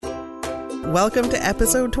Welcome to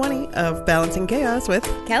episode 20 of Balancing Chaos with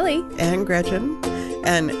Kelly and Gretchen.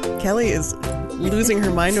 And Kelly is losing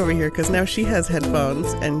her mind over here because now she has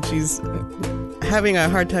headphones and she's having a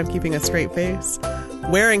hard time keeping a straight face.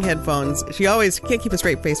 Wearing headphones. She always can't keep a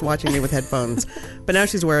straight face watching me with headphones. But now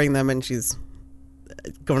she's wearing them and she's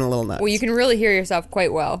going a little nuts. Well, you can really hear yourself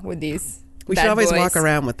quite well with these. We should always walk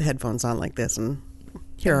around with the headphones on like this and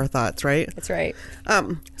hear our thoughts, right? That's right.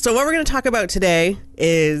 So what we're going to talk about today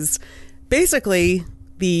is basically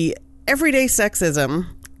the everyday sexism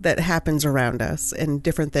that happens around us and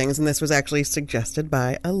different things. And this was actually suggested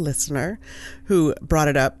by a listener who brought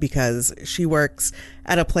it up because she works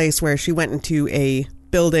at a place where she went into a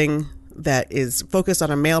building that is focused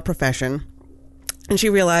on a male profession. And she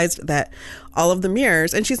realized that all of the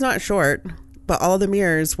mirrors, and she's not short, but all of the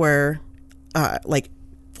mirrors were like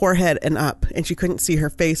forehead and up, and she couldn't see her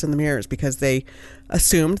face in the mirrors because they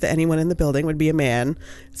assumed that anyone in the building would be a man,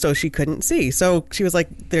 so she couldn't see. So she was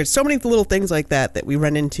like, there's so many little things like that we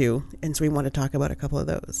run into, and so we want to talk about a couple of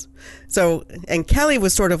those. So, and Kelly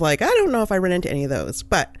was sort of like, I don't know if I run into any of those,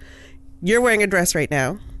 but you're wearing a dress right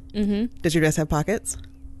now. Mm-hmm. Does your dress have pockets?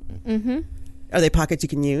 Mm-hmm. Are they pockets you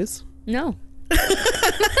can use? No.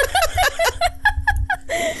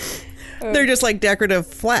 They're just like decorative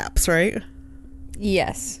flaps, right?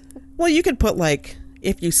 Yes. Well, you could put like,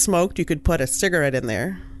 if you smoked, you could put a cigarette in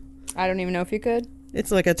there. I don't even know if you could.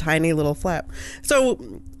 It's like a tiny little flap.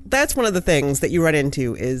 So that's one of the things that you run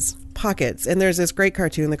into is pockets. And there's this great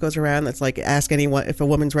cartoon that goes around that's like, ask anyone if a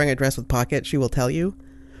woman's wearing a dress with pockets, she will tell you.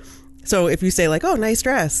 So if you say like, oh, nice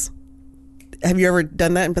dress. Have you ever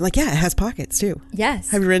done that and been like, yeah, it has pockets too?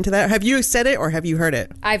 Yes. Have you run into that? Have you said it or have you heard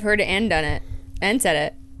it? I've heard it and done it and said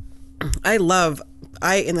it.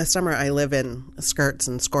 In the summer, I live in skirts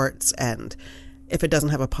and skirts, and if it doesn't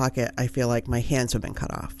have a pocket, I feel like my hands have been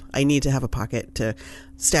cut off. I need to have a pocket to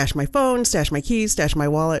stash my phone, stash my keys, stash my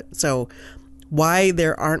wallet. So why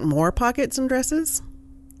there aren't more pockets in dresses?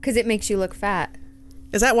 Because it makes you look fat.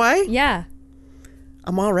 Is that why? Yeah.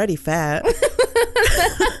 I'm already fat.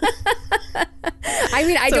 I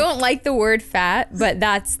mean, I don't like the word fat, but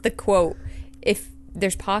that's the quote. If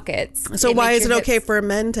there's pockets. So why is it okay for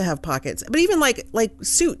men to have pockets? But even like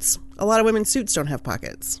suits. A lot of women's suits don't have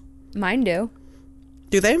pockets. Mine do.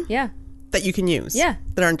 Do they? Yeah. That you can use? Yeah.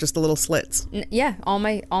 That aren't just the little slits? Yeah. All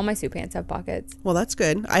my suit pants have pockets. Well, that's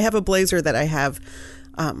good. I have a blazer that I have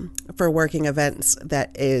for working events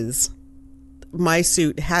that is... My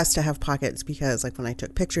suit has to have pockets because like when I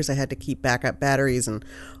took pictures, I had to keep backup batteries and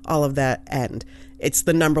all of that. And it's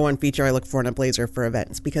the number one feature I look for in a blazer for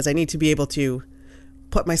events because I need to be able to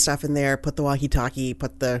put my stuff in there, put the walkie-talkie,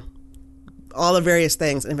 put all the various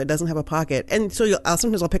things. And if it doesn't have a pocket, and so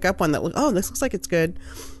sometimes I'll pick up one that this looks like it's good.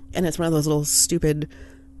 And it's one of those little stupid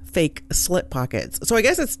fake slit pockets. So I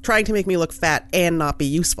guess it's trying to make me look fat and not be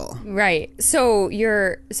useful. Right. So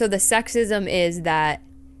the sexism is that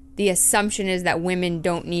the assumption is that women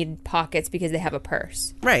don't need pockets because they have a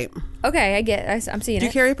purse. Right. Okay, I'm seeing it. Do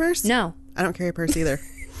you carry a purse? No. I don't carry a purse either.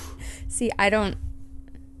 See, I don't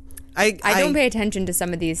pay attention to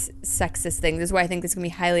some of these sexist things. This is why I think this is going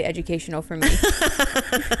to be highly educational for me.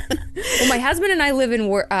 Well, my husband and I live in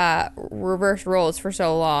reverse roles for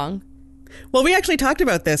so long. Well, we actually talked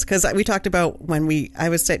about this because we talked about I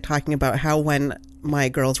was talking about how when my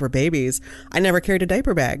girls were babies, I never carried a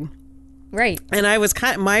diaper bag. Right. And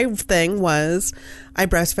my thing was I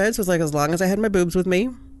breastfed, so it was like as long as I had my boobs with me,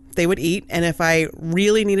 they would eat. And if I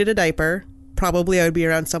really needed a diaper, probably I would be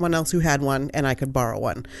around someone else who had one and I could borrow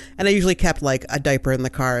one. And I usually kept like a diaper in the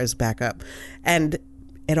car as backup. And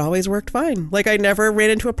it always worked fine. Like I never ran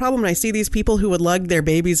into a problem. And I see these people who would lug their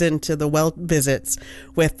babies into the well visits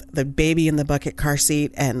with the baby in the bucket car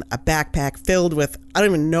seat and a backpack filled with I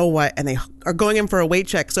don't even know what, and they are going in for a weight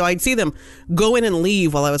check. So I'd see them go in and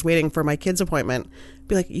leave while I was waiting for my kid's appointment.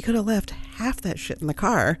 Be like, you could have left half that shit in the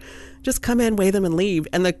car. Just come in, weigh them, and leave.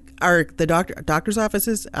 And the doctor's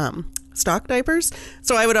offices stock diapers.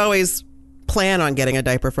 So I would always plan on getting a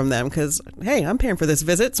diaper from them because, hey, I'm paying for this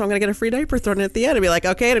visit, so I'm going to get a free diaper thrown in at the end and be like,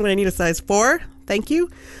 okay, I'm going to need a size 4. Thank you.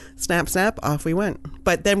 Snap, snap, off we went.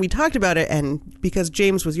 But then we talked about it, and because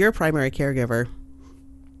James was your primary caregiver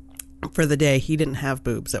for the day, he didn't have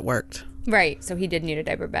boobs. It worked. Right, so he did need a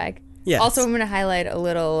diaper bag. Yes. Also, I'm going to highlight a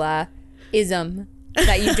little ism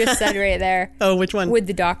that you just said right there. Oh, which one? With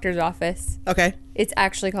the doctor's office. Okay. It's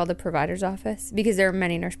actually called the provider's office because there are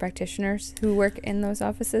many nurse practitioners who work in those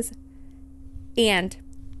offices. And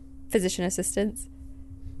physician assistants.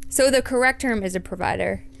 So the correct term is a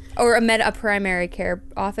provider. Or a primary care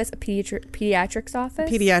office, a pediatrics office.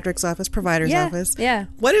 Pediatrics office, provider's office. Yeah.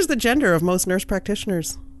 What is the gender of most nurse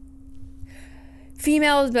practitioners?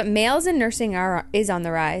 females, but males in nursing is on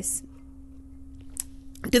the rise.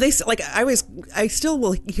 Do they, like, I still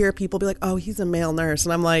will hear people be like, oh, he's a male nurse.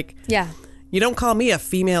 And I'm like, Yeah. you don't call me a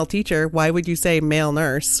female teacher. Why would you say male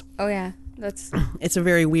nurse? Oh, yeah. That's... It's a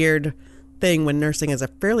very weird thing when nursing is a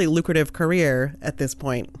fairly lucrative career at this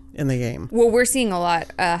point in the game. Well, we're seeing a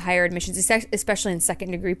lot higher admissions, especially in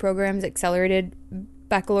second degree programs, accelerated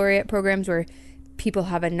baccalaureate programs where people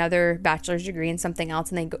have another bachelor's degree in something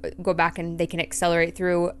else and they go back and they can accelerate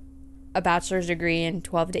through a bachelor's degree in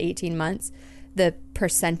 12 to 18 months. The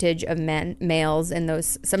percentage of males in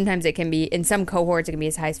those, sometimes it can be, in some cohorts, it can be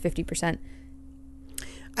as high as 50%.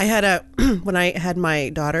 I had when I had my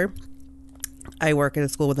daughter, I work at a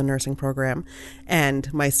school with a nursing program,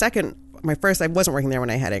 and my first, I wasn't working there when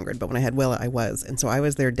I had Ingrid, but when I had Willa, I was. And so I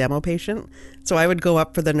was their demo patient. So I would go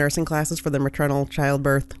up for the nursing classes, for the maternal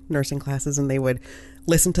childbirth nursing classes, and they would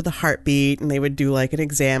listen to the heartbeat, and they would do like an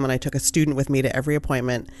exam, and I took a student with me to every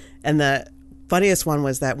appointment. And the funniest one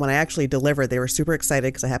was that when I actually delivered, they were super excited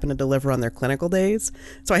because I happened to deliver on their clinical days.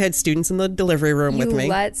 So I had students in the delivery room with me. You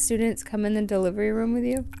let students come in the delivery room with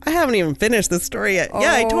you? I haven't even finished the story yet.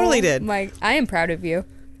 Yeah, I totally did. I am proud of you.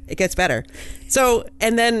 It gets better. So,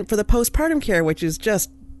 and then for the postpartum care, which is just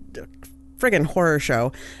a friggin' horror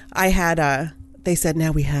show, I had, they said,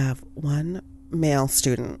 now we have one male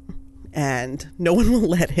student and no one will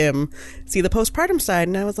let him see the postpartum side.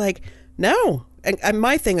 And I was like, no. And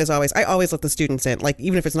my thing is always, I always let the students in. Like,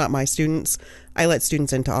 even if it's not my students, I let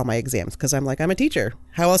students into all my exams because I'm like, I'm a teacher.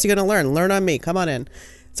 How else are you going to learn? Learn on me. Come on in.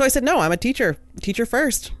 So I said, no, I'm a teacher. Teacher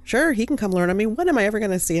first. Sure, he can come learn on me. When am I ever going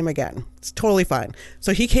to see him again? It's totally fine.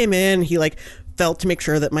 So he came in, he like felt to make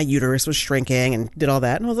sure that my uterus was shrinking and did all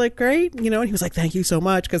that. And I was like, great. You know, and he was like, thank you so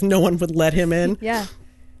much, because no one would let him in. Yeah.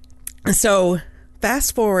 So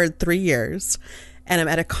fast forward 3 years, and I'm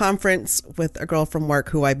at a conference with a girl from work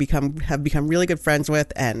who have become really good friends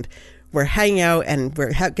with, and we're hanging out and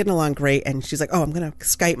we're getting along great. And she's like, oh, I'm going to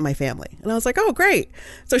Skype my family. And I was like, oh, great.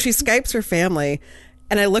 So she Skypes her family.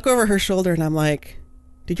 And I look over her shoulder and I'm like,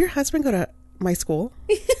 did your husband go to my school?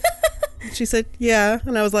 She said, yeah.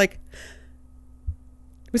 And I was like,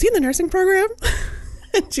 was he in the nursing program?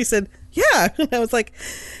 And she said, yeah. And I was like,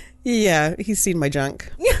 yeah, he's seen my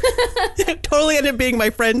junk. Totally ended up being my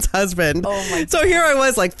friend's husband. Oh my God. So here I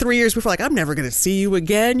was like 3 years before, like, I'm never going to see you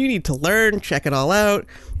again. You need to learn, check it all out.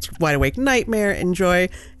 It's a wide awake nightmare, enjoy.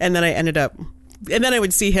 And then I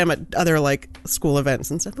would see him at other like school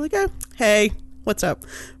events and stuff. Like, oh, hey, what's up?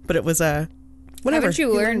 But it was whatever. Haven't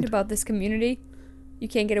you learned about this community? You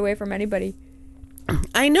can't get away from anybody.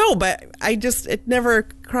 I know, but it never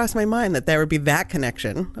crossed my mind that there would be that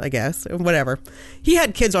connection, I guess. Whatever. He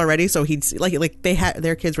had kids already, so he'd like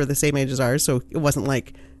their kids were the same age as ours, so it wasn't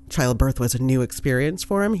like childbirth was a new experience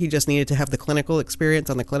for him. He just needed to have the clinical experience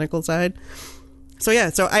on the clinical side. So yeah,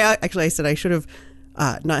 so I said I should have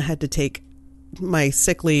not had to take my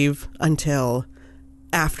sick leave until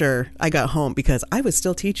after I got home, because I was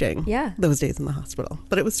still teaching those days in the hospital,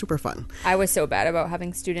 but it was super fun. I was so bad about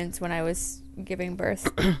having students when I was giving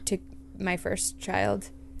birth to my first child.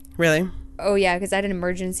 Really? Oh yeah, because I had an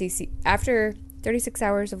emergency after 36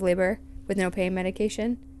 hours of labor with no pain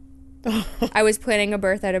medication. I was planning a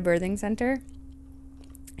birth at a birthing center,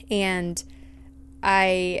 and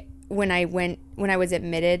when I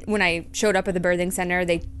showed up at the birthing center,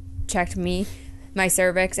 they checked my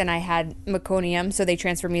cervix, and I had meconium, so they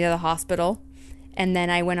transferred me to the hospital. And then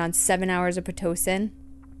I went on 7 hours of Pitocin,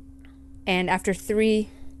 and after 3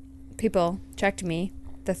 people checked me,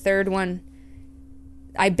 the third one,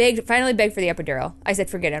 I finally begged for the epidural. I said,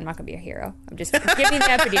 forget it, I'm not gonna be a hero. I'm just, give me the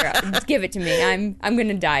epidural. Just give it to me. I'm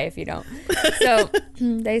gonna die if you don't. So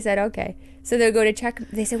they said, okay. So they'll go to check.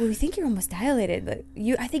 They said, well, we think you're almost dilated. But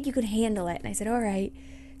I think you could handle it. And I said, all right.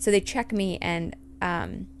 So they check me, and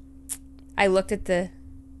I looked at the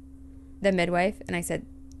midwife and I said,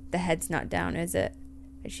 the head's not down, is it?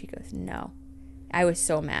 And she goes, no. I was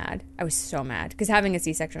so mad. Because having a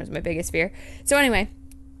C-section was my biggest fear. So anyway,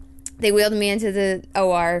 they wheeled me into the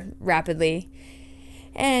OR rapidly.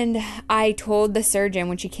 And I told the surgeon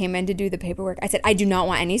when she came in to do the paperwork, I said, I do not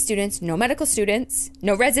want any students, no medical students,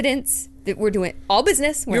 no residents. We're doing all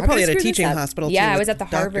business. You're probably at a teaching hospital too. Yeah, I was at the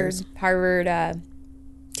Harvard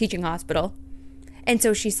teaching hospital. And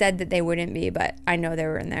so she said that they wouldn't be, but I know they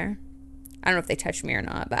were in there. I don't know if they touched me or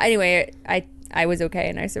not. But anyway, I was okay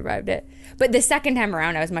and I survived it. But the second time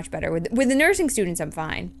around, I was much better. With the nursing students, I'm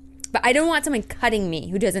fine. But I don't want someone cutting me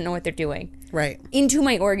who doesn't know what they're doing. Right. Into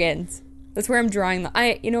my organs. That's where I'm drawing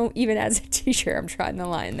even as a teacher, I'm drawing the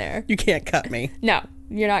line there. You can't cut me. No,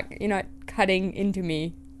 you're not cutting into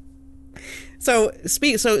me. So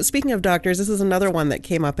speaking of doctors, this is another one that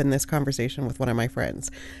came up in this conversation with one of my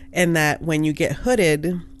friends, and that when you get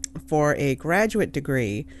hooded for a graduate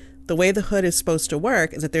degree, the way the hood is supposed to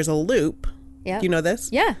work is that there's a loop. Yeah. Do you know this?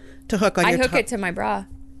 Yeah. To hook on I your hook top, it to my bra.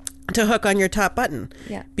 to hook on your top button.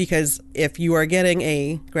 Yeah. Because if you are getting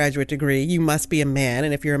a graduate degree, you must be a man,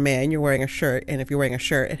 and if you're a man, you're wearing a shirt, and if you're wearing a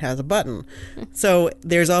shirt, it has a button. So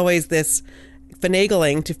there's always this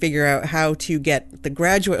finagling to figure out how to get the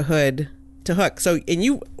graduate hood to hook. So, and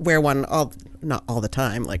you wear one not all the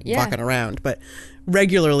time, like Yeah. walking around, but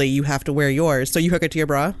regularly you have to wear yours. So you hook it to your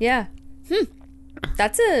bra? Yeah.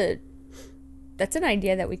 That's an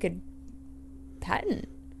idea that we could patent.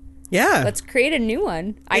 Yeah. Let's create a new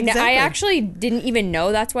one. I Exactly. actually didn't even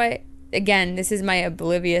know. That's why, again, this is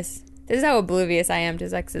how oblivious I am to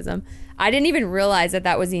sexism. I didn't even realize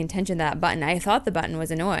that was the intention of that button. I thought the button was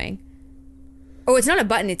annoying. Oh, it's not a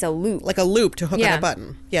button, it's a loop. Like a loop to hook Yeah. on a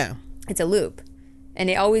button. Yeah. It's a loop. And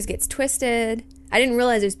it always gets twisted. I didn't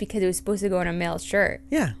realize it was because it was supposed to go on a male shirt.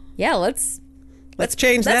 Yeah. Yeah, let's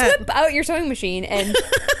Change that. whip out your sewing machine and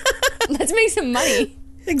let's make some money.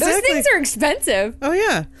 Those Exactly. things are expensive. Oh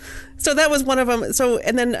yeah. So that was one of them. So,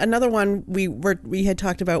 and then another one we had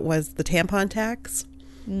talked about was the tampon tax.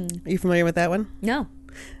 Are you familiar with that one? No.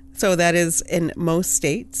 So that is in most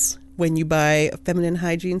states, when you buy feminine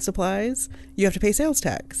hygiene supplies, you have to pay sales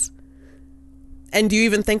tax. And do you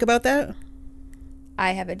even think about that?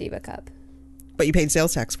 I have a Diva cup. But you paid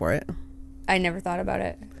sales tax for it. I never thought about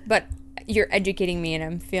it. But you're educating me and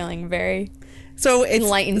I'm feeling very So it's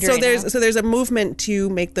enlightened so right there's now. so there's a movement to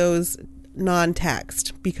make those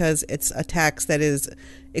non-taxed, because it's a tax that is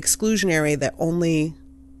exclusionary, that only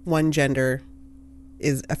one gender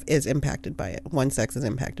is impacted by it. One sex is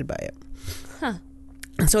impacted by it. Huh.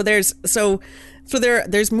 So there's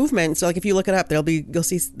movement. So like if you look it up, you'll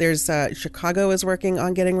see there's Chicago is working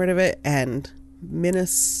on getting rid of it, and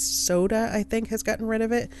Minnesota I think has gotten rid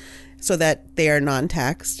of it, so that they are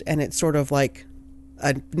non-taxed, and it's sort of like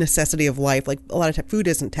a necessity of life. Like a lot of food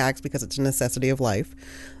isn't taxed because it's a necessity of life.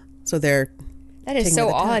 So they're That is taking so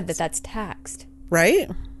away the odd tax. that's taxed. Right?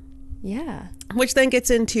 Yeah. Which then gets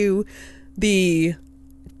into the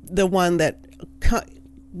one that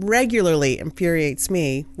regularly infuriates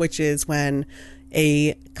me, which is when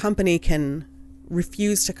a company can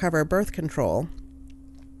refuse to cover birth control,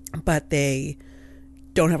 but they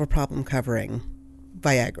don't have a problem covering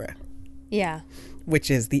Viagra, Yeah.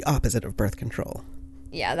 which is the opposite of birth control.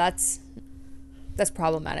 Yeah, that's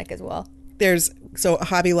problematic as well. So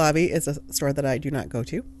Hobby Lobby is a store that I do not go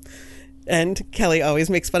to. And Kelly always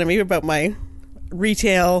makes fun of me about my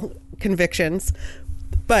retail convictions.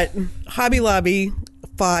 But Hobby Lobby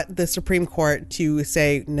fought the Supreme Court to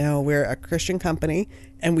say, no, we're a Christian company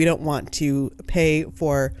and we don't want to pay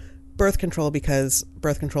for birth control because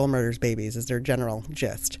birth control murders babies, is their general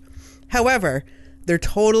gist. However, their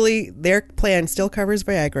plan still covers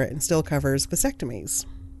Viagra and still covers vasectomies.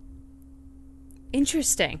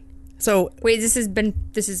 Interesting. So Wait, this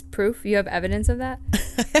is proof? You have evidence of that?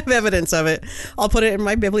 I have evidence of it. I'll put it in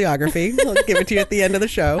my bibliography. I'll give it to you at the end of the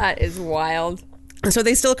show. That is wild. And so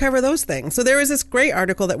they still cover those things. So there was this great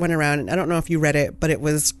article that went around, and I don't know if you read it, but it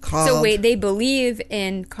was called... So wait, they believe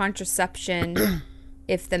in contraception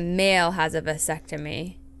if the male has a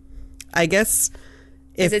vasectomy. I guess...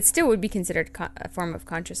 Because it still would be considered a form of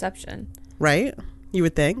contraception. Right? You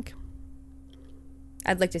would think.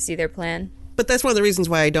 I'd like to see their plan. But that's one of the reasons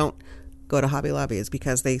why I don't go to Hobby Lobby, is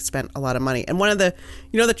because they spent a lot of money. And one of the...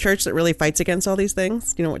 the church that really fights against all these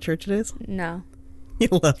things? Do you know what church it is? No.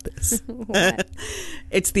 You'll love this. What?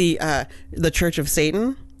 It's the Church of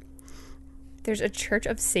Satan. There's a Church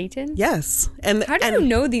of Satan? Yes. And How do you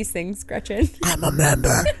know these things, Gretchen? I'm a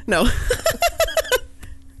member. No.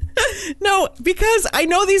 No, because I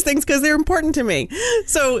know these things because they're important to me.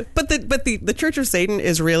 So, but the Church of Satan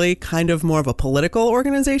is really kind of more of a political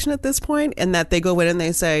organization at this point, in that they go in and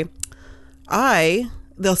they say,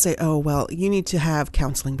 they'll say, oh, well, you need to have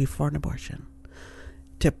counseling before an abortion.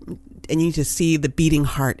 And you need to see the beating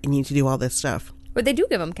heart, and you need to do all this stuff. But they do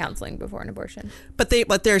give them counseling before an abortion. But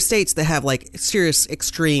there are states that have like serious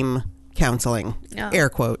extreme counseling, air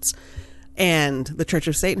quotes. And the Church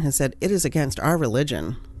of Satan has said it is against our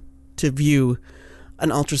religion to view an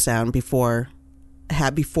ultrasound before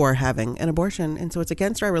having an abortion, and so it's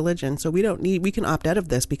against our religion. So we can opt out of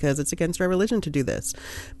this because it's against our religion to do this.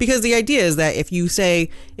 Because the idea is that if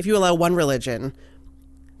you allow one religion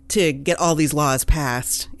to get all these laws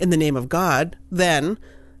passed in the name of God, then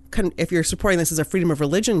if you're supporting this as a freedom of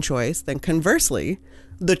religion choice, then conversely,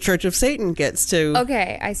 the Church of Satan gets to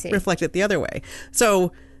I see. reflect it the other way.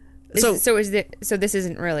 So So this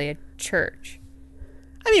isn't really a church.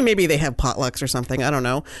 I mean, maybe they have potlucks or something. I don't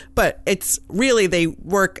know. But it's really, they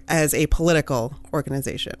work as a political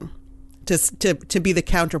organization to be the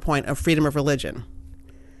counterpoint of freedom of religion.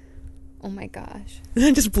 Oh my gosh.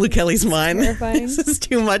 I just blew Kelly's mind. Terrifying. This is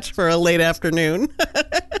too much for a late afternoon.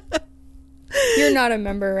 You're not a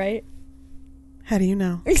member, right? How do you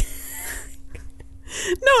know? No,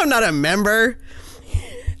 I'm not a member.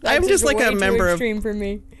 I'm just like a member of for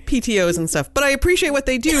me. PTOs and stuff. But I appreciate what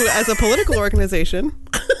they do as a political organization.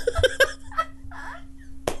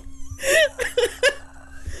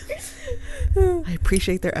 I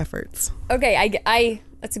appreciate their efforts. Okay, I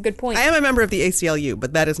that's a good point. I am a member of the ACLU,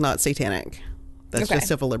 but that is not satanic. That's Okay. just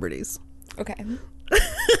civil liberties. Okay.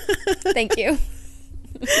 Thank you.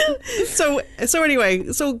 So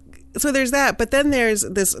anyway, so there's that, but then there was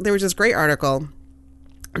this great article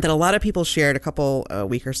that a lot of people shared a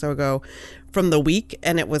week or so ago from The Week,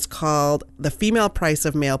 and it was called "The Female Price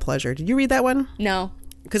of Male Pleasure." Did you read that one? No.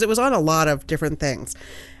 Because it was on a lot of different things.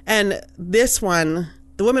 And this one,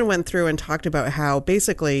 the woman went through and talked about how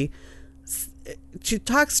basically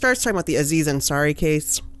starts talking about the Aziz Ansari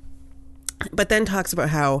case, but then talks about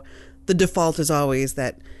how the default is always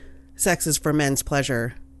that sex is for men's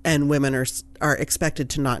pleasure and women are expected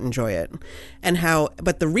to not enjoy it. And how,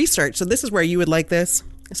 but the research, so this is where you would like this.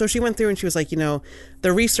 So she went through and she was like, the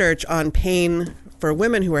research on pain for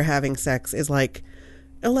women who are having sex is like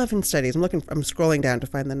 11 studies. I'm scrolling down to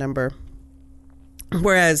find the number.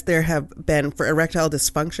 Whereas there have been, for erectile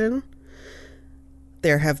dysfunction,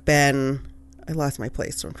 there have been, I lost my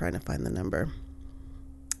place, so I'm trying to find the number.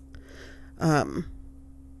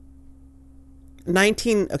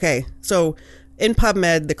 19, okay, so in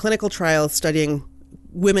PubMed, the clinical trials studying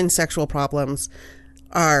women's sexual problems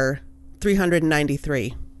are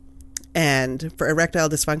 393. And for erectile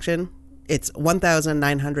dysfunction, it's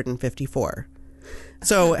 1,954.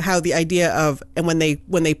 So how the idea of, and when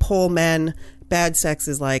they poll men, bad sex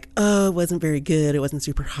is like, oh, it wasn't very good, it wasn't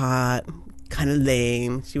super hot, kind of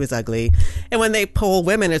lame, she was ugly. And when they poll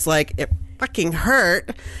women, it's like, it fucking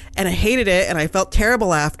hurt, and I hated it, and I felt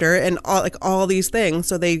terrible after, and all these things.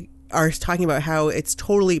 So they are talking about how it's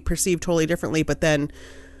totally perceived totally differently, but then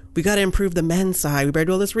we got to improve the men's side. We better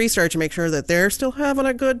do all this research and make sure that they're still having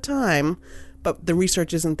a good time. But the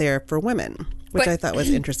research isn't there for women, which I thought was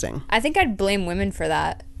interesting. I think I'd blame women for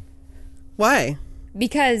that. Why?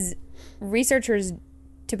 Because researchers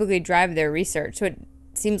typically drive their research, so it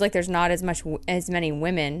seems like there's not as many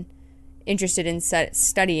women interested in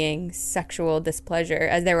studying sexual displeasure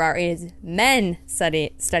as there are men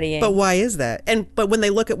studying. But why is that? But when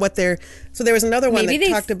they look at what so there was another one maybe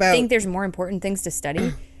that talked about. Think there's more important things to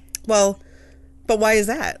study. Well, but why is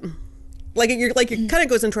that? It kind of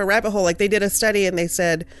goes into a rabbit hole. Like they did a study and they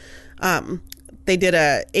said, they did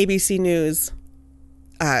a ABC News,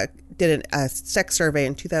 did a sex survey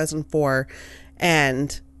in 2004,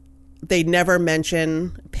 and they never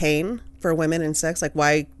mention pain for women in sex. Like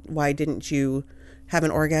why didn't you have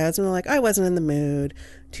an orgasm? They're like, I wasn't in the mood,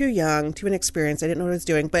 too young, too inexperienced, I didn't know what I was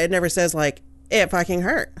doing. But it never says like it fucking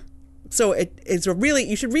hurt. So it's really,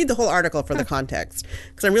 you should read the whole article for the context,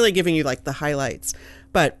 because I'm really giving you like the highlights.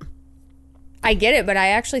 But I get it, but I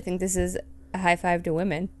actually think this is a high five to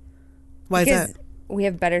women. Why is that? We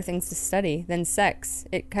have better things to study than sex.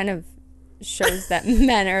 It kind of shows that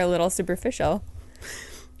men are a little superficial.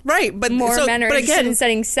 Right, but more men are interested in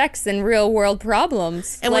studying sex than real world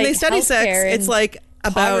problems. And when they study sex, it's like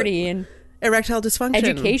about poverty and erectile dysfunction,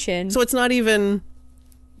 education. So it's not even,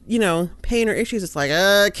 pain or issues. It's like,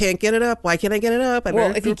 can't get it up. Why can't I get it up?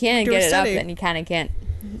 Well, if you can't get it up, then you kind of can't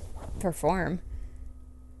perform.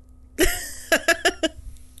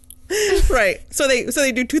 Right. So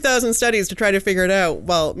they do 2,000 studies to try to figure it out.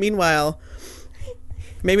 Well, meanwhile,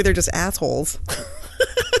 maybe they're just assholes.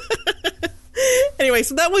 Anyway,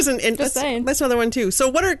 so that wasn't interesting. That's another one too.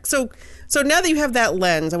 So so now that you have that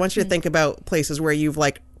lens, I want you to think about places where you've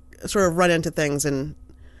like sort of run into things, and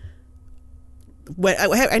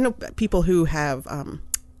I know people who have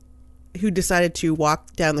who decided to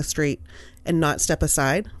walk down the street and not step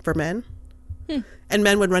aside for men, and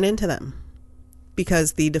men would run into them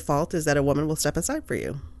because the default is that a woman will step aside for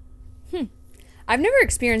you. I've never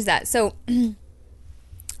experienced that, so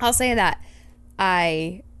I'll say that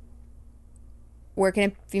I work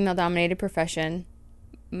in a female-dominated profession.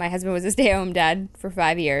 My husband was a stay-at-home dad for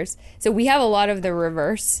 5 years. So we have a lot of the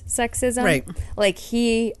reverse sexism. Right. Like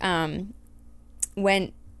he,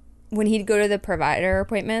 when he'd go to the provider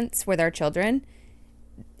appointments with our children,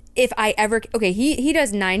 if I ever, he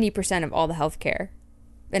does 90% of all the healthcare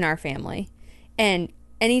in our family. And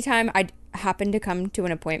anytime I happen to come to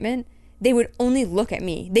an appointment, they would only look at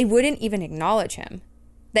me. They wouldn't even acknowledge him.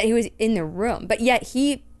 that he was in the room. But yet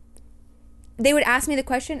they would ask me the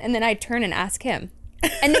question and then I'd turn and ask him.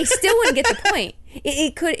 And they still wouldn't get the point.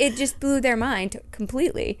 It just blew their mind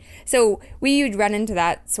completely. So we would run into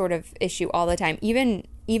that sort of issue all the time. Even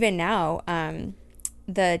now,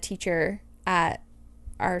 the teacher at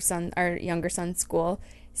our younger son's school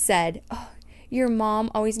said, "Oh, your mom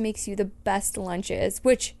always makes you the best lunches,"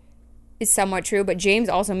 which is somewhat true, but James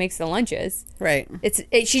also makes the lunches. Right.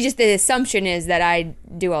 The assumption is that I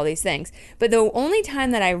do all these things. But the only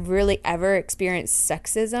time that I really ever experienced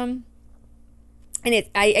sexism, and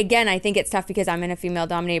I think it's tough because I'm in a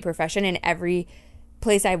female-dominated profession, and every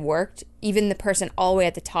place I've worked, even the person all the way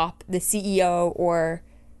at the top, the CEO or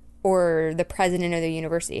the president of the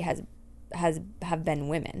university have been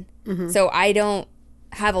women. Mm-hmm. So I don't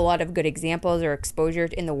have a lot of good examples or exposure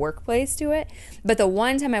in the workplace to it. But the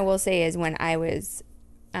one time I will say is when I was,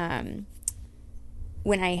 when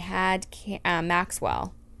I had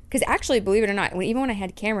Maxwell. Because actually, believe it or not, even when I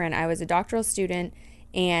had Cameron, I was a doctoral student,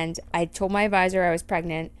 and I told my advisor I was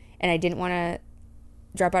pregnant, and I didn't want to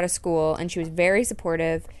drop out of school, and she was very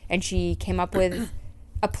supportive, and she came up with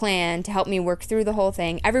a plan to help me work through the whole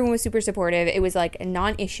thing. Everyone was super supportive. It was like a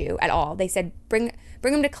non-issue at all. They said, bring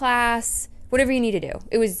him to class, whatever you need to do.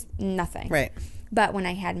 It was nothing. Right. But when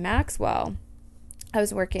I had Maxwell, I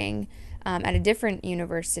was working at a different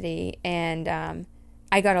university, and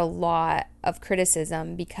I got a lot of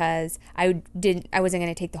criticism because I wasn't going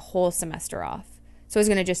to take the whole semester off. So I was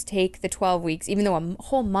going to just take the 12 weeks, even though a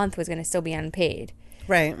whole month was going to still be unpaid.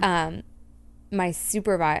 Right. My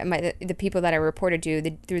supervisor, the people that I reported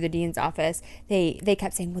to through the dean's office, they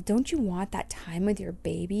kept saying, "Well, don't you want that time with your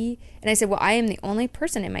baby?" And I said, "Well, I am the only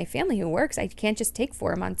person in my family who works. I can't just take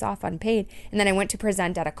 4 months off unpaid." And then I went to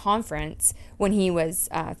present at a conference when he was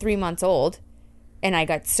 3 months old, and I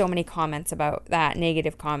got so many comments about that,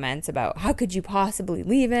 negative comments about how could you possibly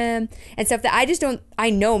leave him and stuff that I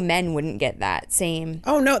know men wouldn't get that same.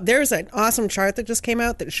 Oh, no, there's an awesome chart that just came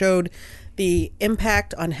out that showed the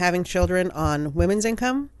impact on having children on women's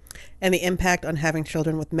income and the impact on having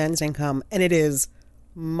children with men's income. And it is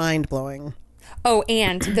mind-blowing. Oh,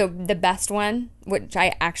 and the best one, which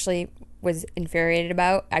I actually was infuriated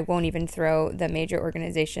about, I won't even throw the major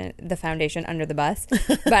organization, the foundation, under the bus,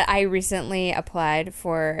 but I recently applied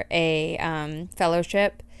for a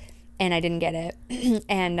fellowship, and I didn't get it.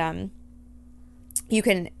 And you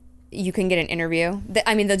can get an interview.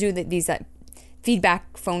 They'll do these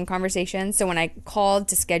feedback phone conversations. So when I called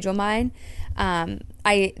to schedule mine,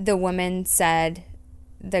 the woman said,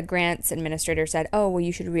 the grants administrator said, "Oh, well,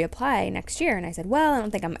 you should reapply next year." And I said, "Well, I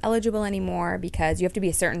don't think I'm eligible anymore because you have to be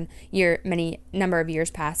a certain number of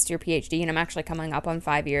years past your PhD." And I'm actually coming up on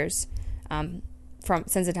 5 years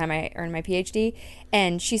since the time I earned my PhD.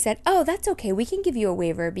 And she said, "Oh, that's okay. We can give you a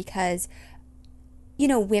waiver because,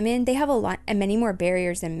 women, they have many more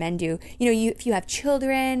barriers than men do. If you have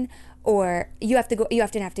children, or you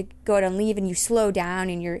often have to go out on leave and you slow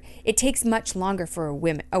down, and it takes much longer for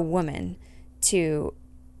a woman to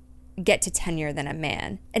get to tenure than a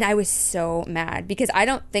man." And I was so mad because I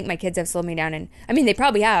don't think my kids have slowed me down. And they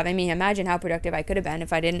probably have. Imagine how productive I could have been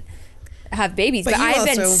if I didn't have babies. But I've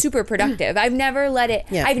been super productive. I've never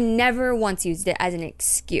I've never once used it as an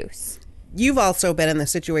excuse. You've also been in the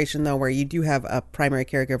situation, though, where you do have a primary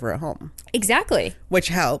caregiver at home. Exactly. Which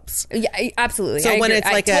helps. Yeah, absolutely. So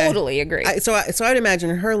I totally agree. So I'd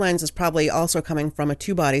imagine her lens is probably also coming from a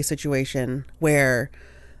two-body situation where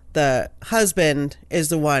the husband is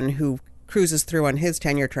the one who cruises through on his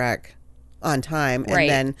tenure track on time, and right.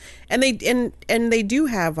 then they do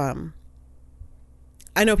have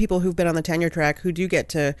I know people who've been on the tenure track who do get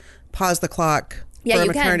to pause the clock for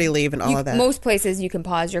maternity leave and all of that. Most places you can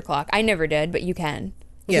pause your clock. I never did, but you can.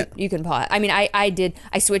 You can pause. I did.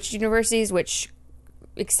 I switched universities, which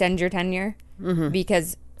extend your tenure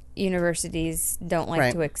because universities don't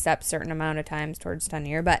like to accept certain amount of times towards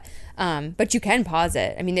tenure, but you can pause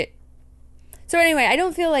it. So anyway, I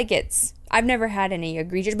don't feel like I've never had any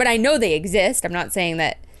egregious, but I know they exist. I'm not saying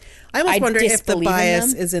that. I almost wonder if the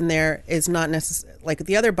bias is in there is not necessarily, like,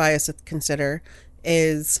 the other bias to consider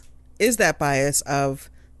is that bias of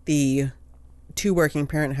the 2 working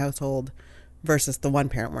parent household versus the 1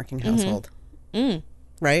 parent working household.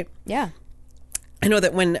 Right? Yeah. I know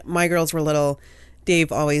that when my girls were little,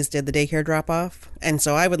 Dave always did the daycare drop off. And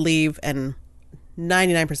so I would leave, and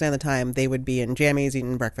 99% of the time they would be in jammies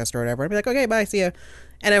eating breakfast or whatever. I'd be like, "Okay, bye, see ya."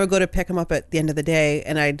 And I would go to pick them up at the end of the day,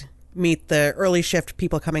 and I'd meet the early shift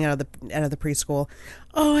people coming out of the preschool.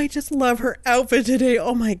 "Oh, I just love her outfit today.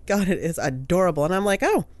 Oh my God, it is adorable." And I'm like,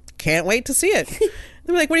 "Oh, can't wait to see it.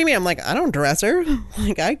 They're like, what do you mean? I'm like, I don't dress her.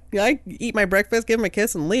 Like, I eat my breakfast, give him a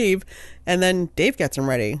kiss, and leave. And then Dave gets him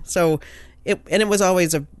ready. So it was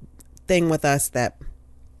always a thing with us that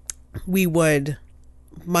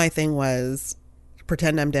my thing was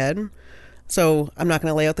pretend I'm dead. So I'm not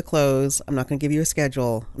going to lay out the clothes. I'm not going to give you a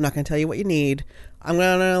schedule. I'm not going to tell you what you need. I'm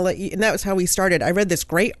going to let you. And that was how we started. I read this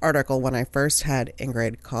great article when I first had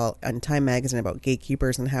Ingrid call on Time Magazine about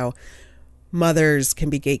gatekeepers and how mothers can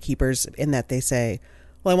be gatekeepers in that they say,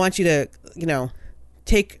 well, I want you to,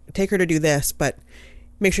 take her to do this, but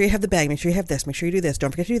make sure you have the bag. Make sure you have this. Make sure you do this.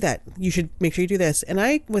 Don't forget to do that. You should make sure you do this. And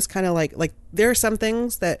I was kind of like there are some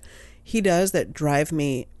things that he does that drive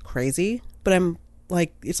me crazy, but I'm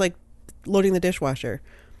like, it's like loading the dishwasher.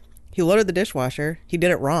 He loaded the dishwasher. He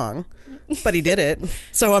did it wrong, but he did it.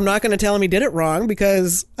 So I'm not going to tell him he did it wrong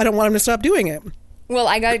because I don't want him to stop doing it. Well,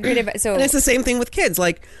 I got great advice. So and it's the same thing with kids.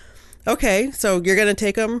 Like, okay, so you're going to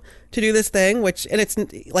take them to do this thing, and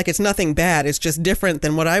it's nothing bad. It's just different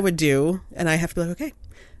than what I would do. And I have to be like, okay,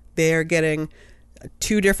 they're getting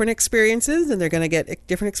 2 different experiences, and they're going to get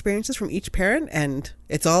different experiences from each parent. And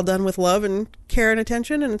it's all done with love and care and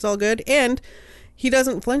attention, and it's all good. And he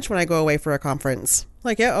doesn't flinch when I go away for a conference.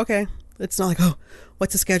 Like, yeah, okay. It's not like, oh,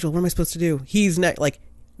 what's the schedule? What am I supposed to do? He's not like,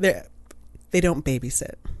 they don't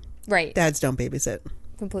babysit. Right. Dads don't babysit.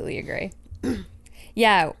 Completely agree.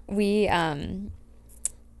 Yeah, we,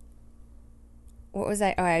 what was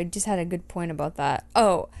I? Oh, I just had a good point about that.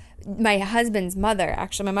 Oh, my husband's mother,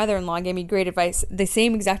 actually, my mother-in-law gave me great advice, the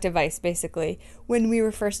same exact advice, basically, when we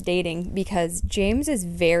were first dating, because James is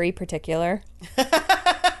very particular.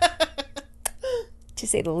 To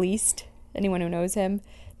say the least. Anyone who knows him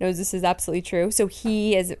knows this is absolutely true. So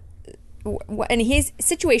he is, and he's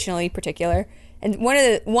situationally particular. And one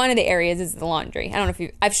of the areas is the laundry. I don't know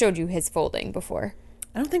if I've showed you his folding before.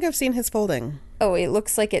 I don't think I've seen his folding. Oh, it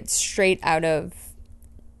looks like it's straight out of,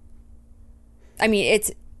 I mean,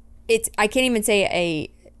 it's I can't even say a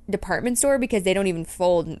department store because they don't even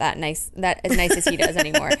fold that as nice as he does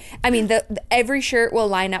anymore. I mean, every shirt will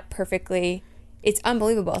line up perfectly. It's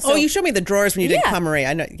unbelievable. So, you showed me the drawers when you did Pomeray.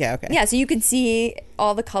 I know. Yeah, okay. Yeah, so you can see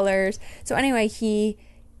all the colors. So anyway, he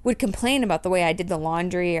would complain about the way I did the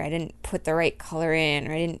laundry, or I didn't put the right color in,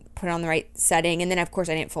 or I didn't put it on the right setting. And then, of course,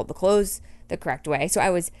 I didn't fold the clothes the correct way. So I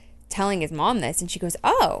was telling his mom this, and she goes,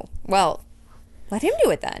 oh, well, let him do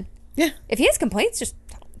it then. Yeah. If he has complaints, just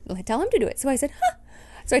tell him to do it. So I said, huh.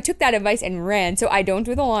 So I took that advice and ran. So I don't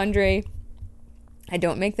do the laundry. I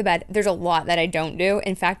don't make the bed. There's a lot that I don't do.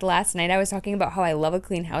 In fact, last night I was talking about how I love a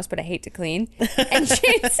clean house, but I hate to clean. And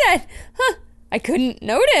James said, huh, I couldn't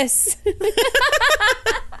notice.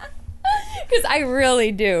 Because I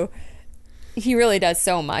really do. He really does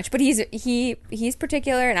so much. But he's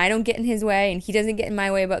particular, and I don't get in his way, and he doesn't get in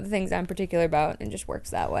my way about the things I'm particular about, and just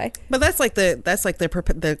works that way. But that's like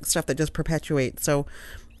the stuff that just perpetuates. So,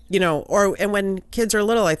 and when kids are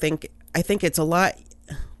little, I think it's a lot.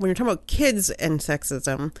 When you're talking about kids and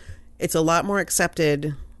sexism, it's a lot more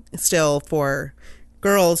accepted still for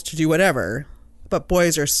girls to do whatever, but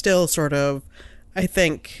boys are still sort of, I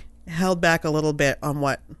think, held back a little bit on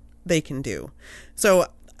what they can do. So,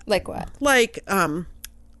 like what? Like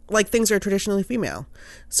things that are traditionally female.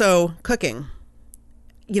 So cooking,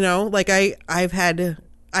 like I've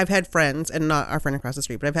had friends, and not our friend across the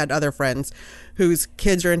street, but I've had other friends whose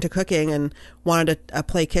kids are into cooking and wanted a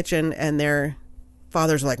play kitchen, and their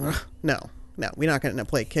fathers are like, no, we're not going to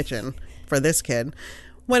play kitchen for this kid.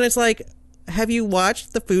 When it's like, have you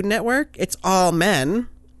watched the Food Network? It's all men.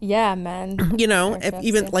 Yeah, men.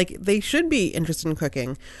 Like they should be interested in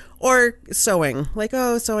cooking or sewing. Like,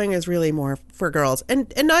 oh, sewing is really more for girls, and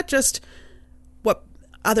not just what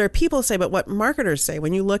other people say, but what marketers say.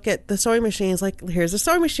 When you look at the sewing machines, like, here's a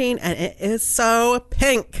sewing machine and it is so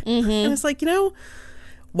pink, and it's like,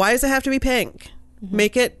 why does it have to be pink?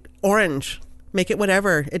 Make it orange. Make it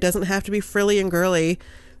whatever. It doesn't have to be frilly and girly.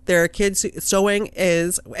 There are kids sewing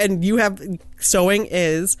is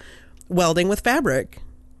welding with fabric.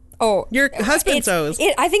 Oh, your husband sews.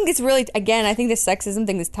 I think it's really, again, I think the sexism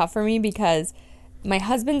thing is tough for me because my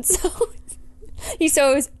husband sews. He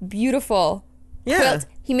sews beautiful quilts.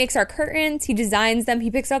 He makes our curtains. He designs them. He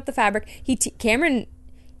picks out the fabric. He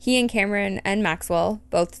and Cameron and Maxwell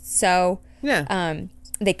both sew. Yeah.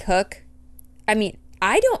 They cook. I mean,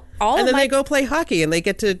 I don't. And then they go play hockey and they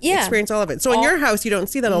get to experience all of it. So in your house, you don't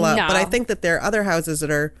see that a lot. No. But I think that there are other houses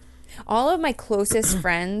that are. All of my closest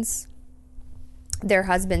friends, their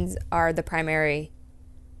husbands are the primary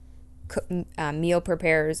meal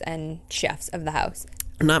preparers and chefs of the house.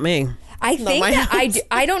 Not me. I think that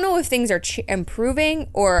I don't know if things are improving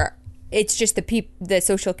or it's just the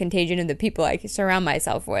social contagion of the people I surround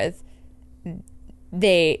myself with.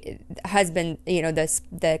 The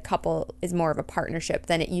couple is more of a partnership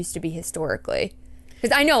than it used to be historically.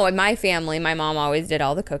 Because I know in my family, my mom always did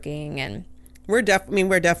all the cooking, and we're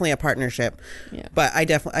definitely a partnership. Yeah. But I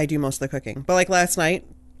do most of the cooking. But like last night,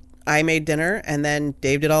 I made dinner, and then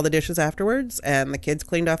Dave did all the dishes afterwards, and the kids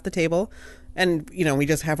cleaned off the table, and we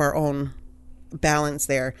just have our own balance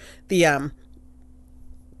there. On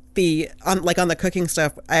the cooking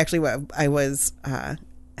stuff, I was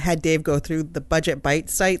had Dave go through the Budget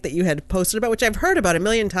Bites site that you had posted about, which I've heard about a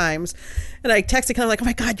million times. And I texted kind of like, oh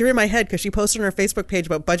my God, you're in my head, because she posted on her Facebook page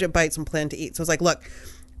about Budget Bites and Plan to Eat. So I was like, look,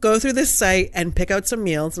 go through this site and pick out some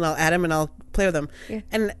meals, and I'll add them and I'll play with them. Yeah.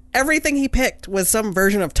 And everything he picked was some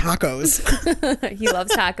version of tacos. He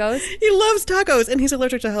loves tacos. He loves tacos, and he's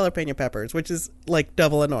allergic to jalapeno peppers, which is like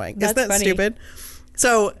double annoying. That's Isn't that funny. Stupid?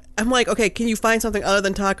 So I'm like, okay, can you find something other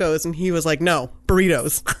than tacos? And he was like, no,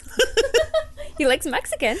 burritos. He likes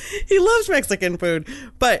Mexican. He loves Mexican food.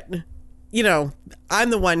 But, I'm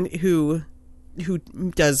the one who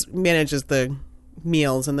manages the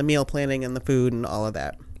meals and the meal planning and the food and all of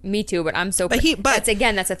that. Me too, but I'm so... that's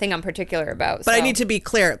a thing I'm particular about. But I need to be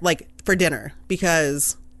clear, like, for dinner,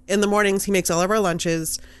 because in the mornings he makes all of our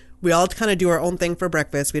lunches. We all kind of do our own thing for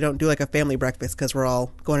breakfast. We don't do like a family breakfast because we're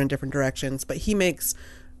all going in different directions. But he makes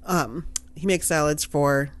salads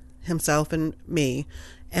for himself and me,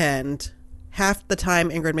 and half the time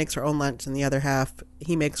Ingrid makes her own lunch, and the other half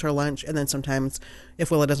he makes her lunch. And then sometimes,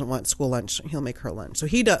 if Willa doesn't want school lunch, he'll make her lunch. So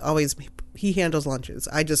he handles lunches.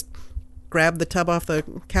 I just grab the tub off the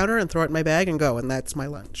counter and throw it in my bag and go, and that's my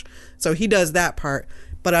lunch. So he does that part,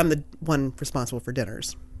 but I'm the one responsible for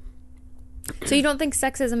dinners. So you don't think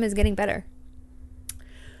sexism is getting better?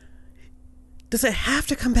 Does it have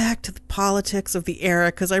to come back to the politics of the era?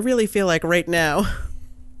 Because I really feel like right now,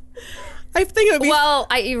 I think it would be... Well,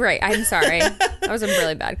 you're right. I'm sorry. That was a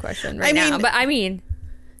really bad question now. But I mean,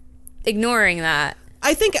 ignoring that,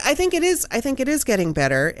 I think it is. I think it is getting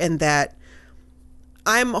better, in that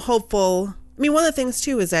I'm hopeful. I mean, one of the things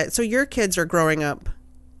too is that your kids are growing up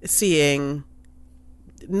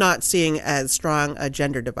not seeing as strong a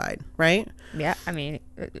gender divide, right? Yeah, I mean,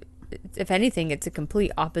 if anything, it's a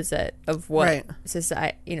complete opposite of what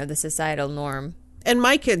the societal norm. And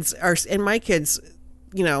my kids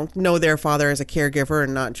know their father as a caregiver,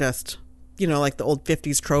 and not just like the old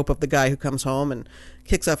 50s trope of the guy who comes home and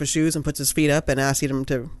kicks off his shoes and puts his feet up and asks him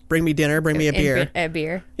to bring me dinner, bring me a beer. A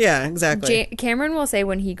beer. Yeah, exactly. Cameron will say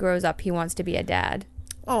when he grows up he wants to be a dad.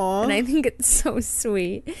 Aww. And I think it's so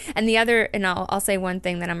sweet. And I'll say one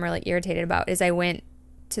thing that I'm really irritated about is I went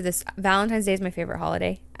to this... Valentine's Day is my favorite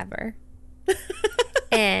holiday ever.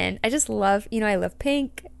 And I just love... I love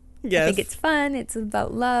pink. Yes. I think it's fun. It's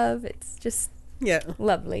about love. It's just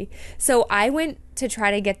lovely. So I went to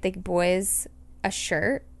try to get the boys a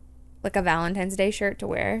shirt, like a Valentine's Day shirt to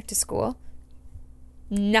wear to school.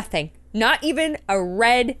 Nothing. Not even a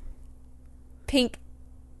red, pink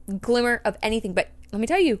glimmer of anything. But let me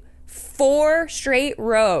tell you, 4 straight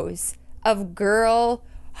rows of girl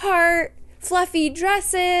heart, fluffy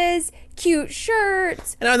dresses, cute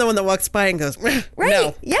shirts. And I'm the one that walks by and goes, right?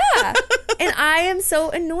 No. Yeah. And I am so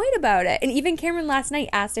annoyed about it. And even Cameron last night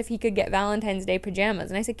asked if he could get Valentine's Day pajamas.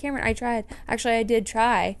 And I said, Cameron, I tried. Actually, I did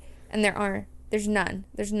try. And there's none.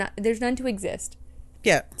 There's none to exist.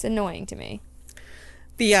 Yeah. It's annoying to me.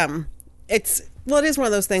 It is one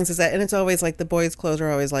of those things, and it's always like the boys' clothes are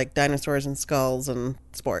always like dinosaurs and skulls and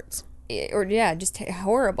sports. Or, just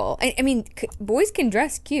horrible. I mean, boys can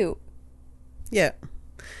dress cute. Yeah.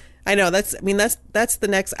 I know. That's the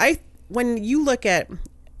next... When you look at...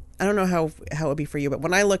 I don't know how it would be for you, but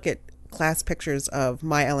when I look at class pictures of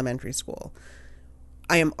my elementary school,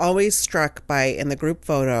 I am always struck by, in the group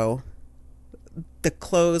photo, the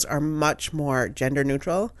clothes are much more gender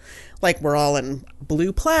neutral. Like, we're all in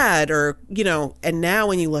blue plaid, or, and now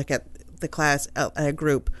when you look at the class, at a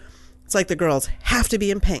group, it's like the girls have to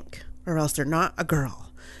be in pink, or else they're not a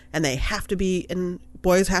girl. And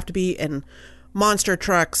boys have to be in monster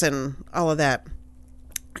trucks and all of that.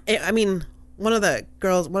 I mean, one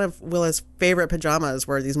of Willa's favorite pajamas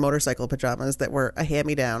were these motorcycle pajamas that were a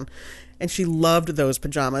hand-me-down, and she loved those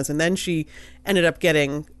pajamas. And then she ended up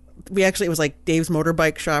getting... it was like Dave's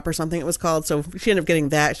Motorbike Shop or something it was called. So she ended up getting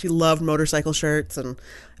that. She loved motorcycle shirts,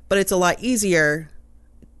 but it's a lot easier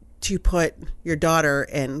to put your daughter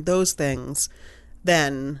in those things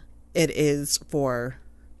than it is for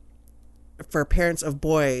parents of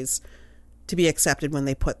boys to be accepted when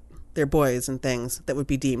they put their boys in things that would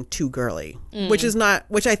be deemed too girly, which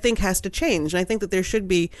I think has to change. And I think that there should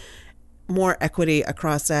be more equity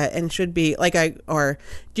across that, and should be like or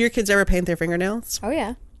do your kids ever paint their fingernails? Oh,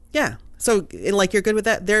 yeah. Yeah. So like you're good with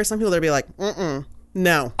that. There are some people that'll be like,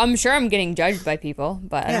 no. I'm sure I'm getting judged by people,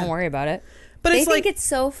 but I Yeah. don't worry about it. But They it's think like it's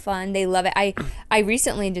so fun. They love it. I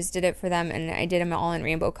recently just did it for them, and I did them all in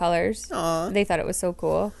rainbow colors. Aw. They thought it was so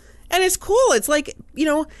cool. and it's cool. It's like,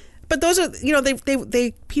 but those are,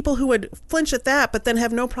 they people who would flinch at that, but then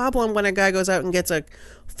have no problem when a guy goes out and gets a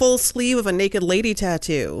full sleeve of a naked lady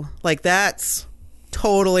tattoo. Like that's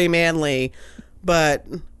totally manly, but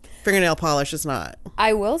fingernail polish is not.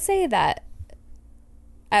 I will say that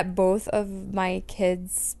at both of my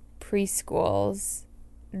kids' preschools,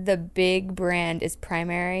 the big brand is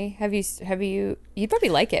Primary. You'd probably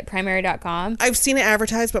like it, primary.com. I've seen it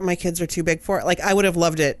advertised, but my kids are too big for it. Like I would have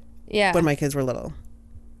loved it Yeah. when my kids were little.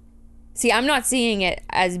 See, I'm not seeing it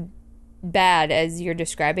as bad as you're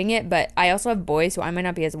describing it, but I also have boys, so I might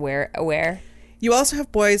not be as aware. You also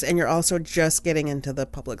have boys, and you're also just getting into the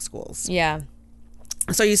public schools. Yeah.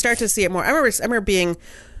 So you start to see it more. I remember being,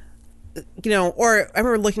 or I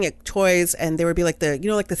remember looking at toys, and there would be like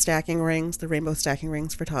the stacking rings, the rainbow stacking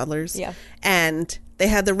rings for toddlers. Yeah. And they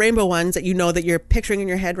had the rainbow ones that that you're picturing in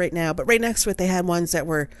your head right now, but right next to it they had ones that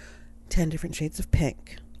were 10 different shades of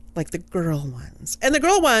pink, like the girl ones. And the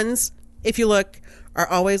girl ones, if you look, are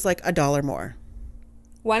always like $1 more.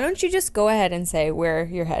 Why don't you just go ahead and say where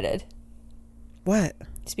you're headed? What?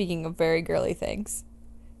 Speaking of very girly things.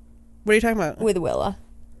 What are you talking about? With Willa.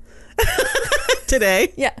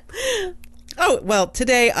 Today? Yeah. Oh, well,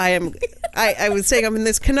 today I was saying I'm in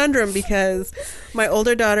this conundrum because my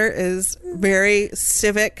older daughter is very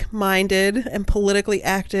civic minded and politically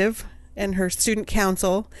active in her student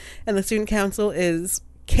council, and the student council is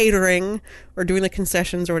catering or doing the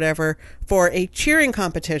concessions or whatever for a cheering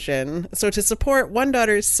competition. So to support one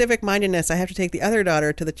daughter's civic mindedness, I have to take the other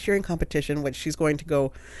daughter to the cheering competition, which she's going to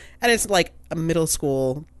go, and it's like a middle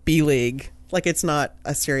school B league. Like it's not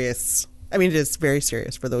a serious, it is very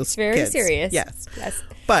serious for those Very kids. serious. Yes. Yes.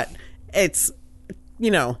 But it's,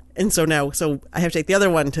 and so I have to take the other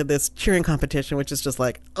one to this cheering competition, which is just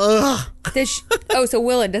like, ugh. So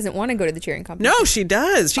Willa doesn't want to go to the cheering competition. No, she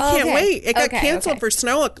does. She can't Okay. wait. It got Okay, canceled okay. for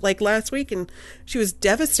snow like last week, and she was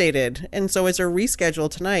devastated. And so it's a reschedule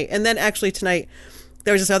tonight. And then actually tonight,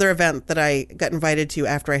 there was this other event that I got invited to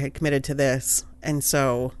after I had committed to this. And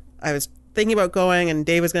so I was thinking about going, and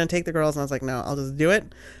Dave was going to take the girls, and I was like, no, I'll just do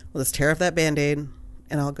it. We'll just tear off that Band-Aid,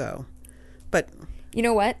 and I'll go. But You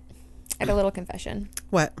know what? I have a little confession.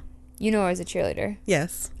 what? You know I was a cheerleader.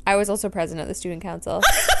 Yes. I was also president of the student council.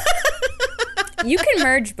 You can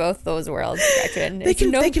merge both those worlds, Gretchen. They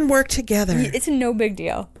can work together. It's no big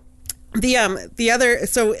deal. The other,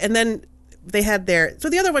 so, and then they had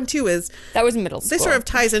the other one too is, That was middle school. this sort of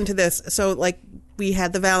ties into this. So like we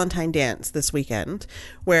had the Valentine dance this weekend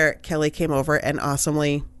where Kelly came over and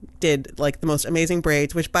awesomely did like the most amazing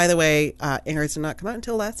braids, which by the way, Ingrid's did not come out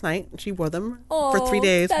until last night. She wore them for 3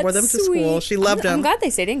 days, wore them to school. She loved them. I'm glad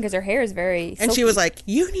they stayed in because her hair is very And silky. she was like,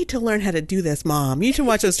 you need to learn how to do this, Mom. You should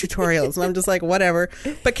watch those tutorials. And I'm just like, whatever.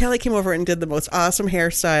 But Kelly came over and did the most awesome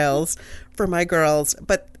hairstyles for my girls.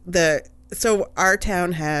 But so our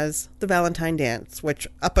town has the Valentine dance, which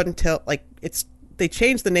up until they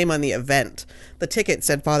changed the name on the event. The ticket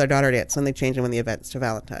said father-daughter dance, and they changed it when the event's to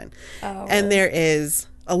Valentine. Oh, And really? there is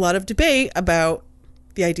a lot of debate about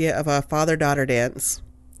the idea of a father-daughter dance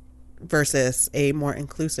versus a more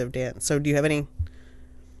inclusive dance. So do you have any?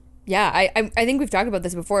 Yeah, I think we've talked about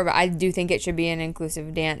this before, but I do think it should be an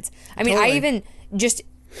inclusive dance. I mean, Totally. I even just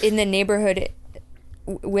in the neighborhood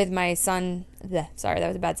with my son. Sorry, that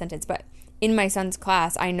was a bad sentence. But in my son's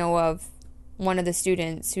class, I know of one of the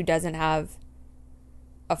students who doesn't have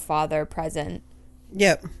a father present,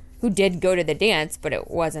 Yep. who did go to the dance, but it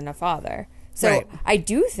wasn't a father. So Right. I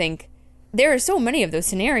do think there are so many of those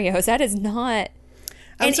scenarios. That is not.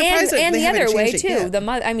 I'm surprised that And they the other haven't way changed it too. yet. The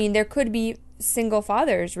mother. I mean, there could be single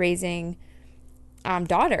fathers raising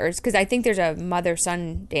daughters, because I think there's a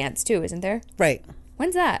mother-son dance too, isn't there? Right.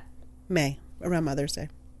 When's that? May, around Mother's Day.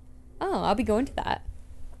 Oh, I'll be going to that.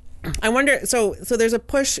 I wonder, so there's a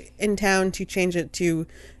push in town to change it to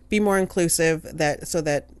be more inclusive, I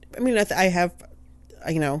have,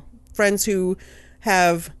 friends who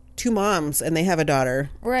have 2 moms and they have a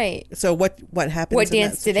daughter. Right. So what happens? What in that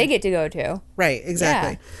dance do they get to go to? Right,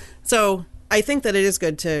 exactly. Yeah. So I think that it is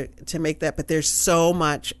good to make that, but there's so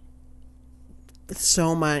many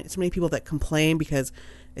people that complain because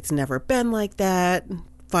it's never been like that.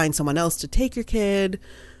 Find someone else to take your kid,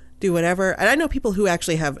 do whatever. And I know people who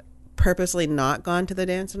actually have purposely not gone to the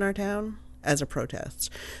dance in our town as a protest.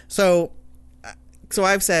 So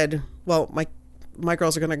I've said, well, my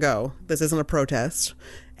girls are going to go. This isn't a protest.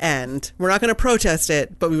 And we're not going to protest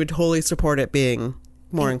it, but we would totally support it being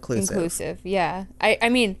more inclusive. Inclusive, yeah. I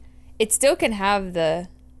mean, it still can have the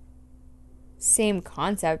same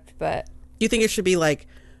concept, but... Do you think it should be like,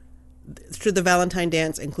 should the Valentine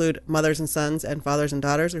dance include mothers and sons and fathers and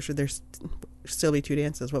daughters, or should there still be two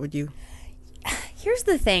dances? What would you... Here's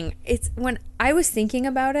the thing. It's when I was thinking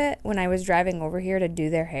about it, when I was driving over here to do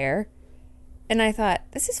their hair, and I thought,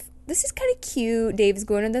 this is kind of cute. Dave's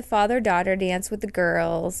going to the father-daughter dance with the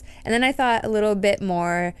girls. And then I thought a little bit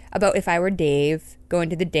more about if I were Dave going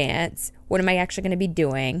to the dance, what am I actually going to be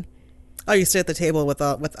doing? Oh, you sit at the table with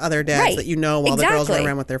other dads that you know while the girls run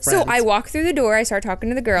around with their friends. So I walk through the door, I start talking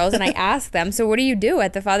to the girls, and I ask them, so what do you do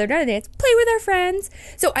at the father-daughter dance? Play with our friends.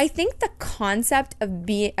 So I think the concept of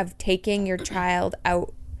taking your child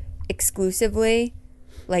out exclusively,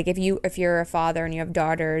 like if you're a father and you have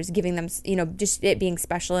daughters, giving them, just it being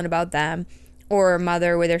special and about them, or a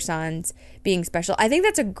mother with her sons being special. I think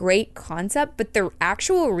that's a great concept, but the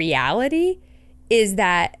actual reality is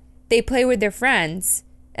that they play with their friends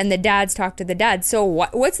and the dads talk to the dads. So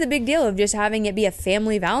what's the big deal of just having it be a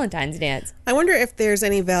family Valentine's dance? I wonder if there's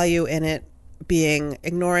any value in it being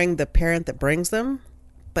ignoring the parent that brings them,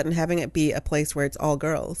 but in having it be a place where it's all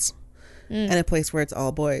girls and a place where it's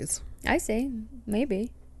all boys. I see.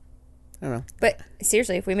 Maybe. I don't know. But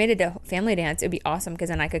seriously, if we made it a family dance, it would be awesome because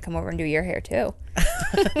then I could come over and do your hair too.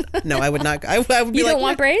 No, I would not. I would be you like, don't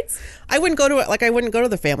want braids? I wouldn't go to it. Like I wouldn't go to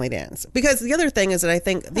the family dance because the other thing is that I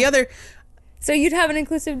think the other. So you'd have an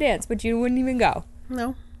inclusive dance, but you wouldn't even go?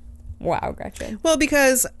 No. Wow, Gretchen. Well,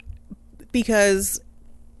 because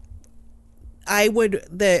I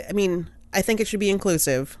think it should be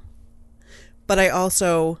inclusive, but I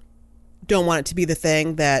also don't want it to be the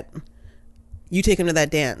thing that you take them to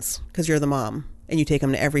that dance because you're the mom and you take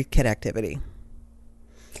them to every kid activity.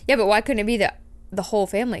 Yeah, but why couldn't it be that the whole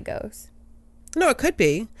family goes? No, it could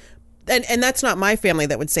be. And that's not my family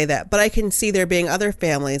that would say that, but I can see there being other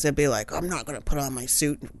families that'd be like, I'm not going to put on my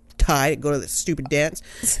suit and tie and go to this stupid dance.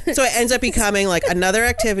 So it ends up becoming like another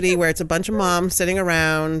activity where it's a bunch of moms sitting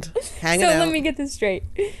around, hanging out. So let me get this straight.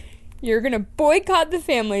 You're going to boycott the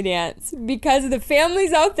family dance because of the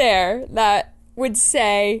families out there that would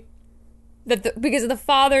say that because of the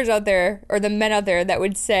fathers out there or the men out there that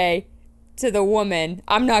would say to the woman,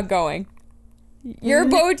 I'm not going. You're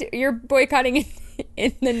boycotting it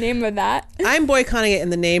in the name of that? I'm boycotting it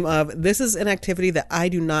in the name of this is an activity that I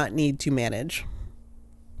do not need to manage.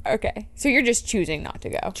 Okay. So you're just choosing not to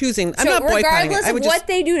go. I'm not boycotting it. Regardless of what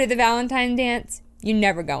they do to the Valentine dance, you're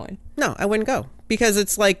never going. No, I wouldn't go because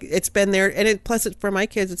it's like it's been there and plus for my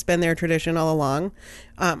kids it's been their tradition all along.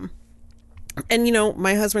 And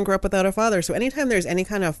my husband grew up without a father, so anytime there's any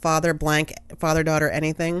kind of father-daughter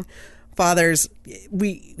anything,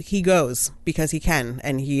 he goes because he can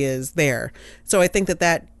and he is there. So I think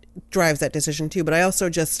that drives that decision too. But I also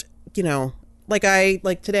just,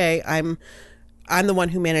 like today, I'm the one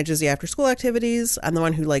who manages the after school activities. I'm the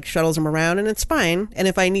one who shuttles him around and it's fine. And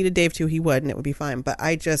if I needed Dave to, he would, and it would be fine. But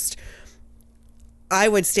I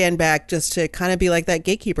would stand back just to kind of be like that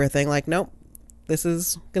gatekeeper thing. Like, nope, this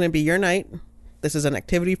is going to be your night. This is an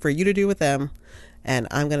activity for you to do with them. And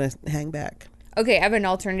I'm going to hang back. Okay, I have an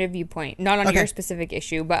alternative viewpoint, not on your specific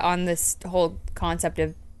issue, but on this whole concept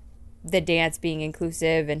of the dance being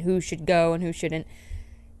inclusive and who should go and who shouldn't.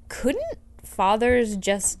 Couldn't fathers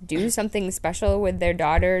just do something special with their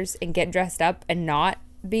daughters and get dressed up and not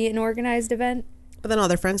be an organized event? But then all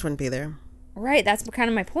their friends wouldn't be there. Right, that's kind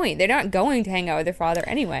of my point. They're not going to hang out with their father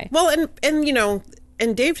anyway. Well,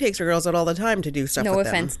 and Dave takes her girls out all the time to do stuff with them. No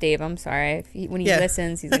offense, Dave. I'm sorry. When he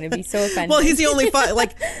listens, he's going to be so offended. Well, he's the only father.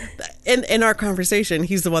 In our conversation,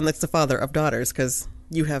 he's the one that's the father of daughters because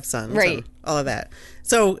you have sons, right? And all of that.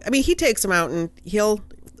 So, he takes them out, and he'll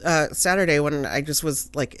Saturday when I just was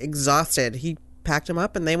exhausted, he packed them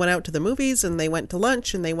up, and they went out to the movies, and they went to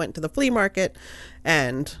lunch, and they went to the flea market,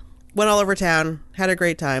 and went all over town, had a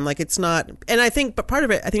great time. It's not, and I think, but part of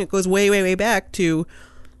it, I think it goes way, way, way back to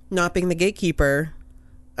not being the gatekeeper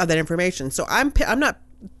of that information. So I'm not,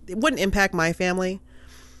 it wouldn't impact my family,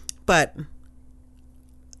 but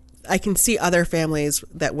I can see other families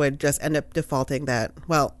that would just end up defaulting that,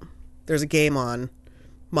 well, there's a game on,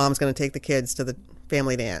 mom's going to take the kids to the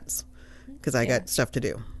family dance because I got stuff to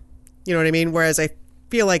do. You know what I mean? Whereas I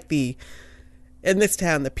feel like in this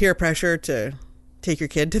town, the peer pressure to take your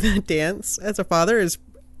kid to that dance as a father is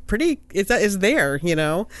is there,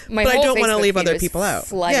 My but I don't want to leave other people out.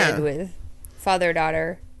 Flooded with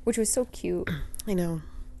father-daughter, which was so cute. I know.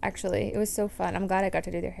 Actually, it was so fun. I'm glad I got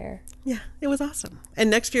to do their hair. Yeah, it was awesome. And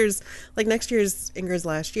next year's Ingrid's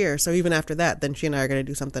last year, so even after that, then she and I are going to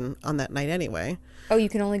do something on that night anyway. Oh, you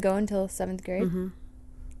can only go until 7th grade? Mm-hmm.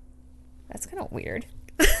 That's kind of weird.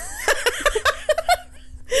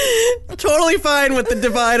 Totally fine with the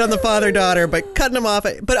divide on the father-daughter, but cutting them off.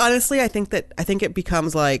 But honestly, I think it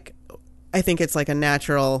becomes like, I think it's like a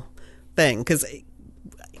natural thing because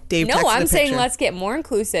Dave. No, I'm saying picture. let's get more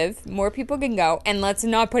inclusive. More people can go, and let's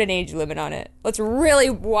not put an age limit on it. Let's really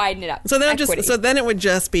widen it up. So then it would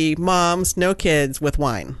just be moms, no kids with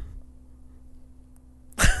wine.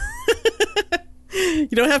 You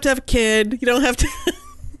don't have to have a kid. You don't have to.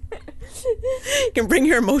 You can bring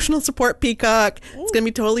your emotional support peacock. It's gonna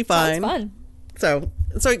be totally fine. Sounds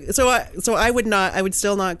fun. So I would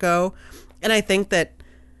still not go, and I think that.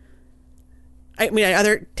 I mean,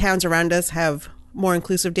 other towns around us have more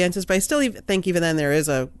inclusive dances, but I still think even then there is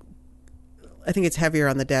I think it's heavier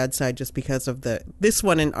on the dad side just because of this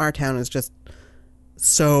one in our town is just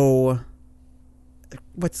so,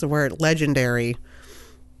 what's the word? Legendary.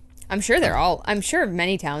 I'm sure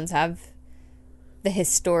many towns have the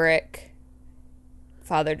historic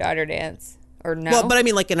father-daughter dance, or no? Well, but I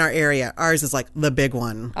mean, like in our area, ours is like the big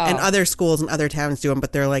one. Oh. And other schools and other towns do them,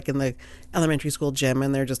 but they're like in the elementary school gym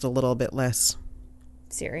and they're just a little bit less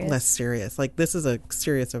serious. Like this is a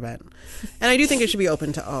serious event. And I do think it should be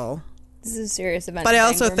open to all. This is a serious event. But I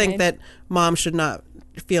also think that moms should not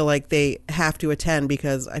feel like they have to attend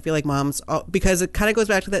because I feel like because it kind of goes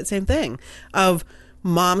back to that same thing of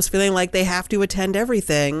moms feeling like they have to attend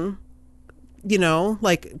everything. You know,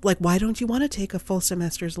 like why don't you want to take a full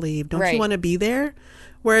semester's leave? Don't you want to be there?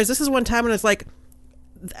 Whereas this is one time when it's like,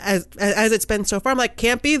 as it's been so far, I'm like,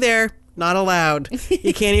 can't be there, not allowed.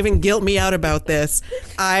 You can't even guilt me out about this.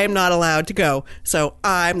 I'm not allowed to go, so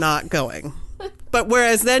I'm not going. But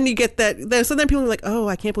whereas then you get that, so then people are like, oh,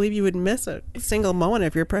 I can't believe you would miss a single moment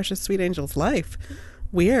of your precious sweet angel's life.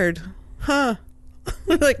 Weird, huh?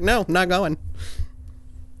 Like, no, not going.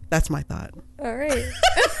 That's my thought. All right.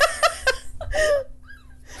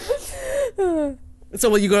 So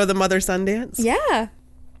will you go to the mother son dance? Yeah.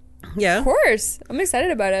 Yeah. Of course. I'm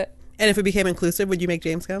excited about it. And if it became inclusive, would you make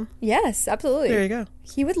James come? Yes, absolutely. There you go.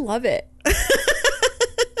 He would love it.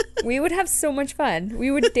 We would have so much fun. We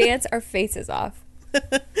would dance our faces off.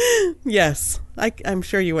 Yes. I'm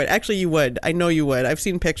sure you would. Actually, you would. I know you would. I've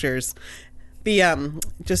seen pictures.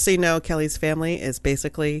 Just so you know, Kelly's family is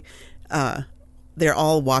basically, they're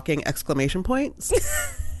all walking exclamation points.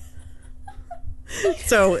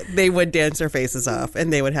 So they would dance their faces off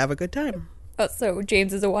and they would have a good time. Oh, so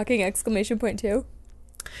James is a walking exclamation point too?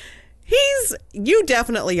 You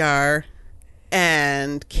definitely are.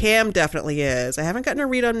 And Cam definitely is. I haven't gotten a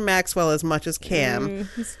read on Maxwell as much as Cam.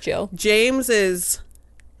 He's chill. James is,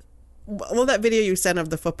 well, that video you sent of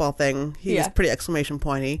the football thing, he's pretty exclamation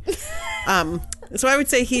pointy. So I would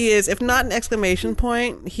say he is, if not an exclamation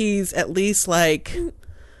point, he's at least like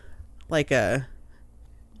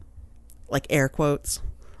air quotes.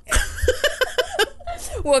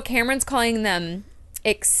 Well, Cameron's calling them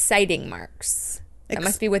exciting marks. That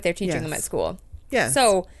must be what they're teaching them at school. Yeah.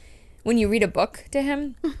 So when you read a book to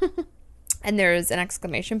him and there's an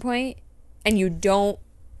exclamation point and you don't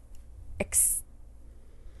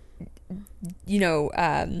you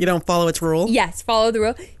don't follow its rule? Yes, follow the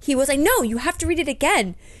rule. He was like, no, you have to read it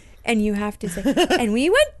again. And you have to say, and we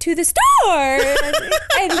went to the store.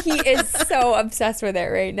 And he is so obsessed with it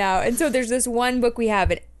right now. And so there's this one book we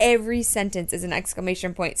have, and every sentence is an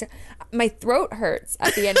exclamation point. So my throat hurts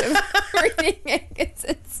at the end of reading it.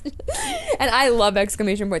 And I love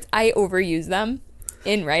exclamation points. I overuse them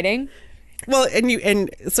in writing. Well,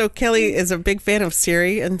 and so Kelly is a big fan of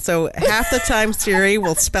Siri, and so half the time Siri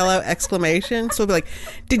will spell out exclamation. So we'll be like,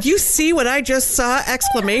 "Did you see what I just saw?"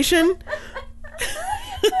 Exclamation.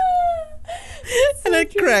 And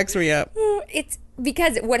it cracks me up. It's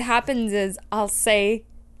because what happens is I'll say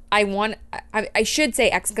I should say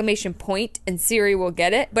exclamation point and Siri will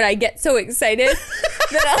get it, but I get so excited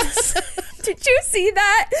that I'll say, did you see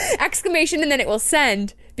that? Exclamation, and then it will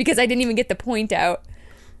send because I didn't even get the point out.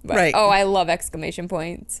 But, right. Oh, I love exclamation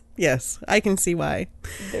points. Yes, I can see why.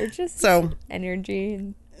 They're just energy.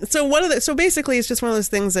 And So basically it's just one of those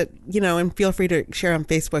things that, and feel free to share on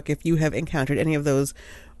Facebook if you have encountered any of those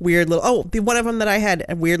weird little, one of them that I had,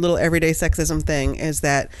 a weird little everyday sexism thing, is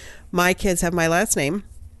that my kids have my last name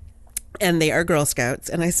and they are Girl Scouts,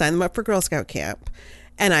 and I signed them up for Girl Scout camp,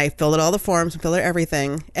 and I filled out all the forms and filled out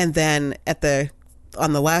everything, and then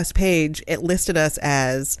on the last page it listed us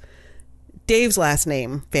as Dave's last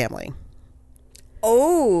name family.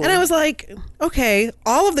 Oh. And I was like, okay,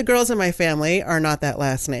 all of the girls in my family are not that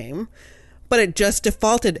last name, but it just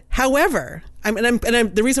defaulted. However,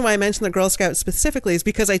 the reason why I mentioned the Girl Scouts specifically is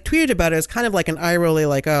because I tweeted about it as kind of like an eye rolly,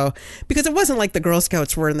 like, oh, because it wasn't like the Girl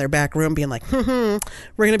Scouts were in their back room being like, we're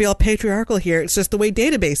going to be all patriarchal here. It's just the way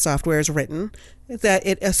database software is written that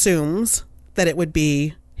it assumes that it would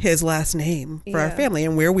be his last name for our family,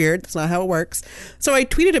 and we're weird. That's not how it works. So I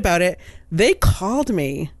tweeted about it. They called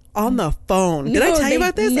me on the phone. Did I tell you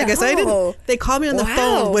about this? No. I guess I didn't. They called me on the Wow.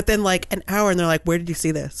 phone within like an hour, and they're like, where did you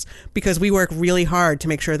see this? Because we work really hard to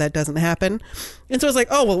make sure that doesn't happen. And so I was like,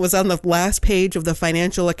 oh, well, it was on the last page of the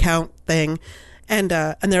financial account thing. And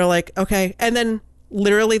they're like, okay. And then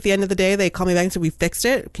literally at the end of the day, they called me back and said, we fixed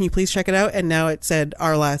it. Can you please check it out? And now it said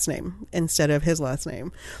our last name instead of his last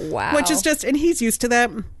name. Wow. Which is just, and he's used to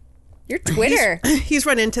that. Your Twitter He's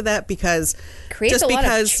run into that because creates just a lot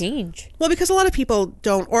because, of change. Well, because a lot of people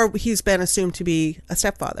don't, or he's been assumed to be a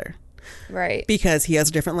stepfather Right. because he has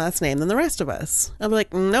a different last name than the rest of us. I'm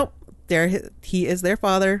like, nope, he is their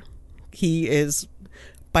father. He is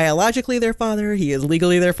biologically their father. He is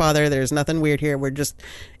legally their father. There's nothing weird here. We're just,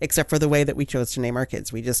 except for the way that we chose to name our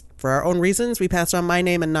kids. We just, for our own reasons, we passed on my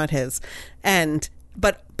name and not his. And,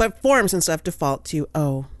 but forms and stuff default to,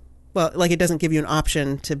 oh, well, like it doesn't give you an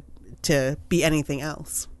option to be anything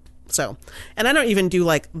else. So, and I don't even do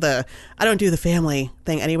I don't do the family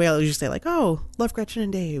thing anyway. I'll just say like, oh, love Gretchen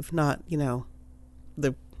and Dave, not,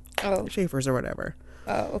 the Schaefers or whatever.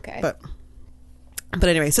 Oh, okay. But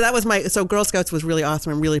anyway, so that was so Girl Scouts was really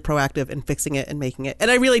awesome and really proactive in fixing it and making it. And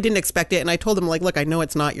I really didn't expect it. And I told them like, look, I know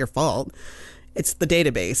it's not your fault. It's the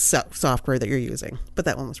database software that you're using. But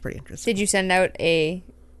that one was pretty interesting. Did you send out a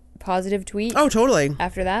positive tweet? Oh, totally.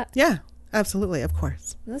 After that? Yeah, absolutely. Of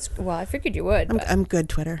course. Well, I figured you would. I'm good,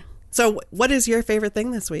 Twitter. So what is your favorite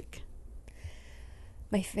thing this week?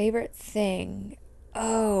 My favorite thing.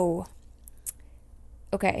 Oh.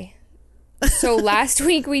 Okay. So last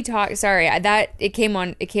week we talked. Sorry, it came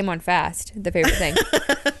on fast. The favorite thing.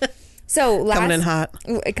 So Coming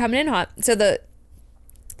in hot. So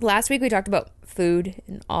last week we talked about food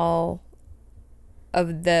and all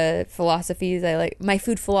of the philosophies I like. My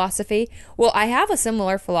food philosophy. Well, I have a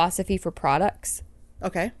similar philosophy for products.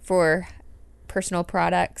 Okay. For personal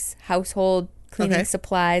products, household cleaning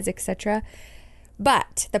supplies, etc.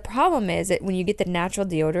 But the problem is that when you get the natural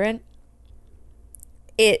deodorant,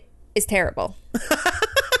 it is terrible.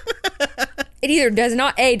 It either does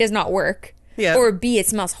not work, or B, it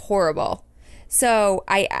smells horrible. So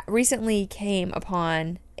I recently came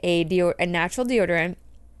upon a natural deodorant.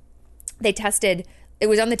 They tested. It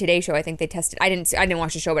was on the Today Show. I think they tested. I didn't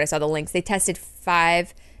watch the show, but I saw the links. They tested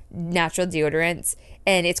 5 natural deodorants,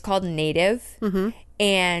 and it's called Native,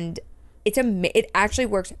 and it actually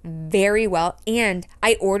works very well. And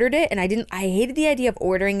I ordered it, and I hated the idea of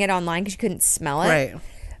ordering it online because you couldn't smell it.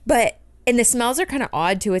 Right. And the smells are kind of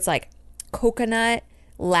odd too. It's like coconut,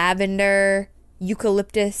 lavender,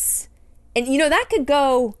 eucalyptus, and that could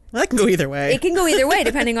go. That can go either way. It can go either way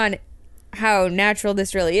depending on how natural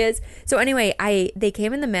this really is. So anyway, they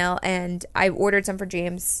came in the mail, and I ordered some for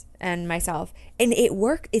James and myself, and it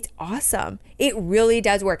worked. It's awesome. It really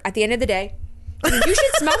does work. At the end of the day, you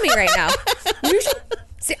should smell me right now. You should.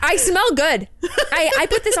 See, I smell good. I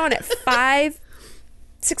put this on at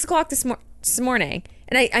 6 o'clock this morning,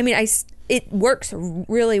 and it works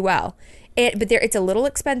really well. But it's a little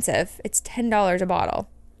expensive. It's $10 a bottle,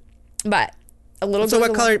 but a little. So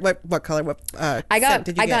what color? What color? What I got? Scent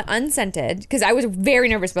did you I get? got unscented because I was very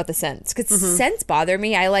nervous about the scents because scents bother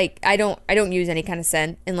me. I don't use any kind of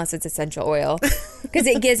scent unless it's essential oil because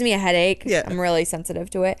it gives me a headache. Yeah. I'm really sensitive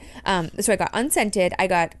to it. So I got unscented. I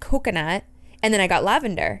got coconut, and then I got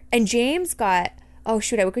lavender. And James got. Oh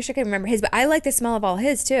shoot! I wish I could remember his, but I like the smell of all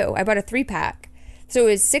his too. I bought a 3-pack. So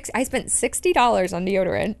it was I spent $60 on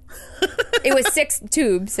deodorant. It was 6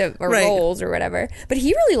 tubes or rolls or whatever. But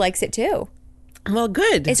he really likes it too. Well,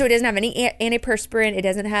 good. And so it doesn't have any antiperspirant. It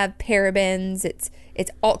doesn't have parabens.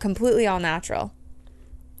 It's all completely all natural.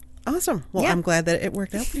 Awesome. Well, Yeah. I'm glad that it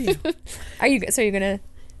worked out for you. So you're gonna?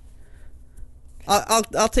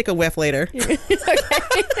 I'll take a whiff later.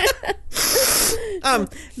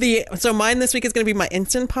 So mine this week is going to be my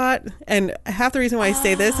Instant Pot, and half the reason why I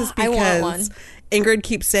say this is I want one. because Ingrid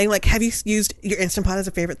keeps saying like, have you used your Instant Pot as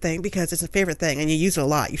a favorite thing? Because it's a favorite thing and you use it a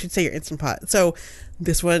lot. You should say your Instant Pot. So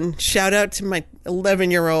this one, shout out to my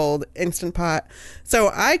 11-year-old Instant Pot. So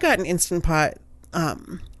I got an Instant Pot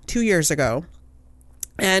 2 years ago,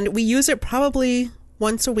 and we use it probably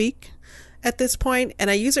once a week at this point, and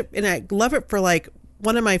I use it and I love it for like,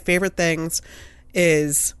 one of my favorite things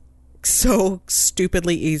is so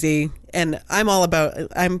stupidly easy, and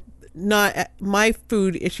I'm not, my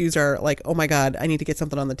food issues are like, oh my god, I need to get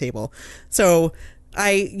something on the table. So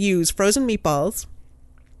I use frozen meatballs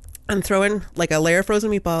and throw in like a layer of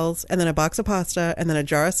frozen meatballs and then a box of pasta and then a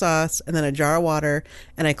jar of sauce and then a jar of water,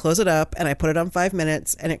 and I close it up and I put it on 5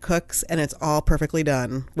 minutes and it cooks and it's all perfectly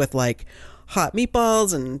done with like hot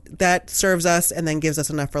meatballs, and that serves us and then gives us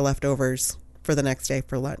enough for leftovers for the next day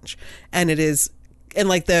for lunch. And it is, and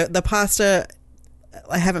like the pasta,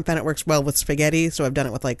 I haven't found it works well with spaghetti, so I've done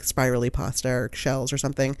it with like spirally pasta or shells or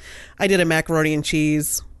something. I did a macaroni and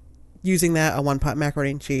cheese using that, a 1-pot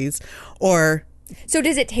macaroni and cheese. Or so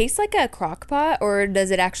does it taste like a crock pot, or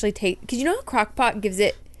does it actually taste, because you know how crock pot gives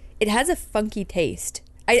it has a funky taste.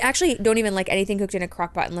 I actually don't even like anything cooked in a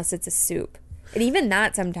crock pot unless it's a soup, and even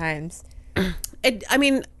that sometimes. I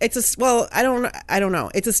mean, it's a, well, I don't know.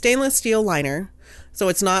 It's a stainless steel liner, so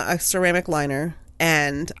it's not a ceramic liner.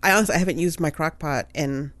 And I honestly, I haven't used my crock pot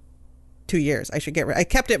in 2 years. I should get rid. I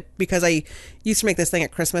kept it because I used to make this thing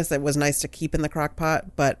at Christmas that was nice to keep in the crock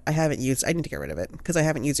pot, but I need to get rid of it because I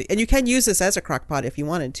haven't used it. And you can use this as a crock pot if you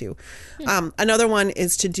wanted to. Another one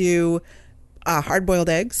is to do hard boiled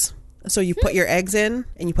eggs. So you put your eggs in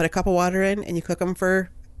and you put a cup of water in and you cook them for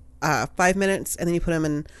 5 minutes, and then you put them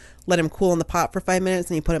in, let them cool in the pot for 5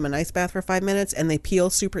 minutes, and you put them in an ice bath for 5 minutes, and they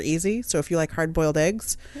peel super easy. So if you like hard boiled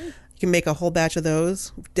eggs, you can make a whole batch of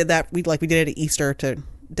those. We did it at Easter to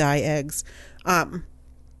dye eggs.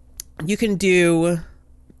 You can do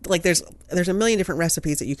like there's a million different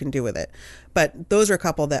recipes that you can do with it, but those are a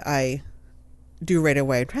couple that I do right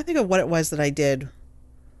away. I'm trying to think of what it was that I did.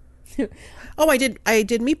 Oh, I did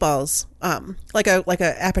meatballs. Like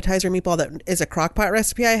a appetizer meatball that is a crock pot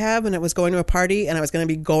recipe I have, and it was going to a party and I was going to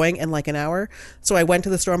be going in like an hour. So I went to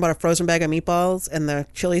the store and bought a frozen bag of meatballs and the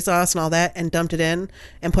chili sauce and all that and dumped it in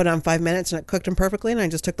and put it on 5 minutes, and it cooked them perfectly, and I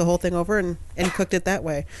just took the whole thing over and cooked it that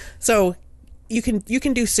way. So you can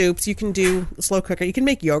do soups, you can do slow cooker, you can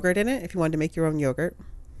make yogurt in it if you wanted to make your own yogurt.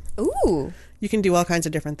 Ooh. You can do all kinds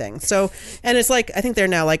of different things. So, and it's like, I think they're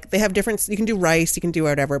now like, they have different, you can do rice, you can do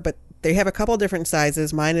whatever, but they have a couple different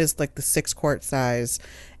sizes. Mine is like the 6-quart size,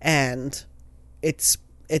 and it's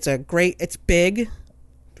big.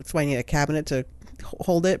 That's why I need a cabinet to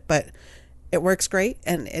hold it, but it works great.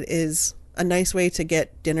 And it is a nice way to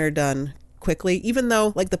get dinner done quickly, even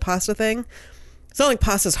though like the pasta thing, it's not like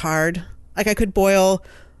pasta's hard. Like I could boil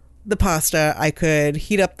the pasta, I could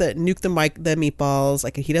nuke the meatballs,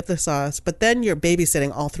 I could heat up the sauce, but then you're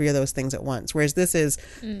babysitting all 3 of those things at once. Whereas this is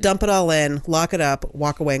dump it all in, lock it up,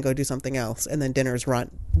 walk away and go do something else, and then dinner's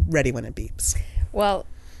ready when it beeps. Well,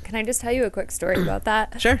 can I just tell you a quick story about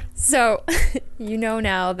that? Sure. So, you know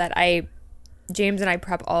now that James and I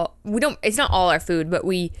prep it's not all our food, but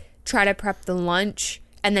we try to prep the lunch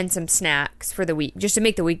and then some snacks for the week, just to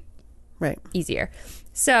make the week easier.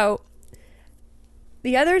 So,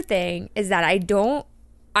 the other thing is that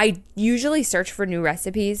I usually search for new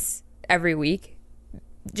recipes every week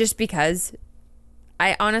just because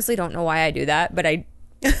I honestly don't know why I do that, but I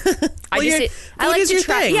like to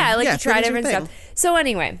try. Yeah, I like to try different stuff. So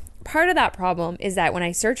anyway, part of that problem is that when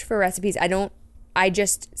I search for recipes, I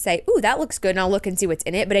just say, ooh, that looks good, and I'll look and see what's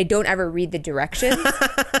in it, but I don't ever read the directions.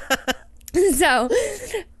 So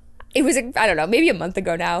it was, I don't know, maybe a month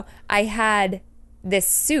ago now, I had this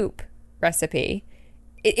soup recipe.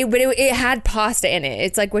 It had pasta in it.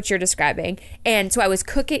 It's like what you're describing. And so I was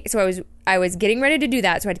cooking. So I was getting ready to do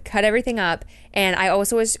that. So I'd cut everything up. And I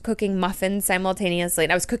also was cooking muffins simultaneously.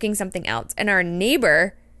 And I was cooking something else. And our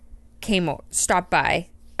neighbor stopped by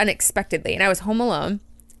unexpectedly. And I was home alone.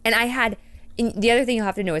 And the other thing you'll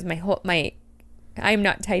have to know is I'm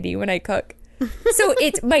not tidy when I cook. So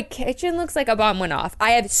my kitchen looks like a bomb went off.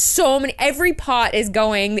 I have so many, every pot is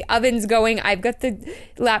going, the oven's going. I've got the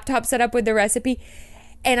laptop set up with the recipe.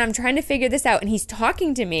 And I'm trying to figure this out, and he's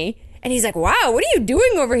talking to me, and he's like, wow, what are you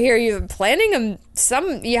doing over here? You're planning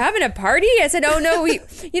you having a party? I said, oh no, we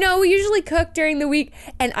usually cook during the week.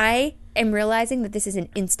 And I am realizing that this is an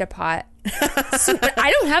Instapot soup, but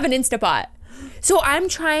I don't have an Instapot. So I'm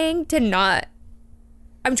trying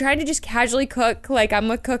to just casually cook like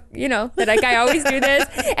I'm a cook, that like I always do this.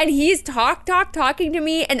 And he's talking to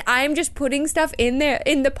me, and I'm just putting stuff in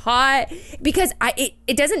the pot because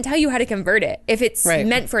it doesn't tell you how to convert it if it's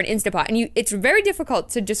meant for an Instapot. And it's very difficult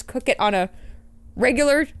to just cook it on a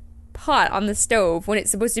regular pot on the stove when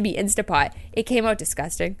it's supposed to be Instapot. It came out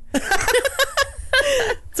disgusting.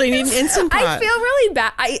 So you need an Instant Pot. I feel really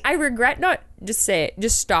bad. I regret not just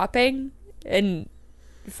stopping and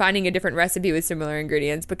finding a different recipe with similar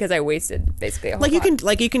ingredients because I wasted basically a whole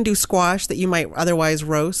pot. You can do squash that you might otherwise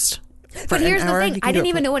roast. But here's the thing, I didn't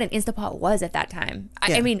even know what an Instapot was at that time.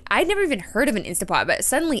 I mean, I'd never even heard of an Instapot, but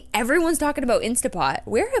suddenly everyone's talking about Instapot.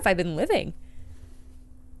 Where have I been living?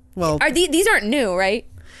 Well, these aren't new, right?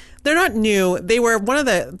 They're not new. They were one of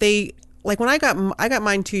like when I got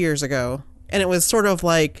mine 2 years ago, and it was sort of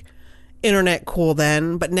like internet cool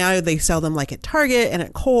then, but now they sell them like at Target and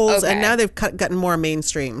at Kohl's, and now they've gotten more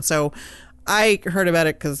mainstream. So I heard about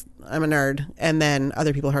it because I'm a nerd, and then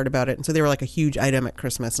other people heard about it, and so they were like a huge item at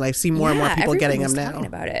Christmas, and I see more and more people getting them now. Talking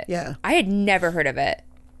about it. Yeah, I had never heard of it.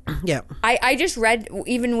 Yeah, I just read,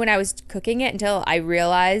 even when I was cooking it, until I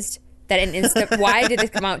realized that an instant. Why did this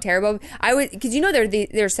come out terrible? Because you know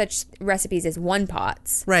there's such recipes as one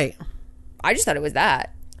pots. Right. I just thought it was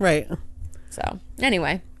that. Right. So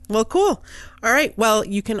anyway. Well, cool. All right. Well,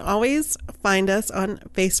 you can always find us on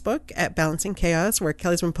Facebook at Balancing Chaos, where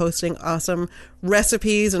Kelly's been posting awesome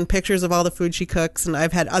recipes and pictures of all the food she cooks. And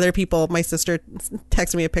I've had other people, my sister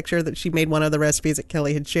texted me a picture that she made one of the recipes that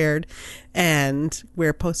Kelly had shared. And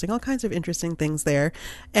we're posting all kinds of interesting things there.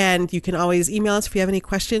 And you can always email us if you have any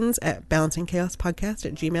questions at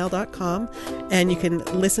balancingchaospodcast@gmail.com. And you can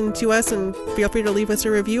listen to us and feel free to leave us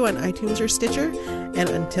a review on iTunes or Stitcher. And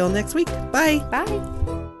until next week, bye.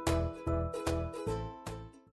 Bye.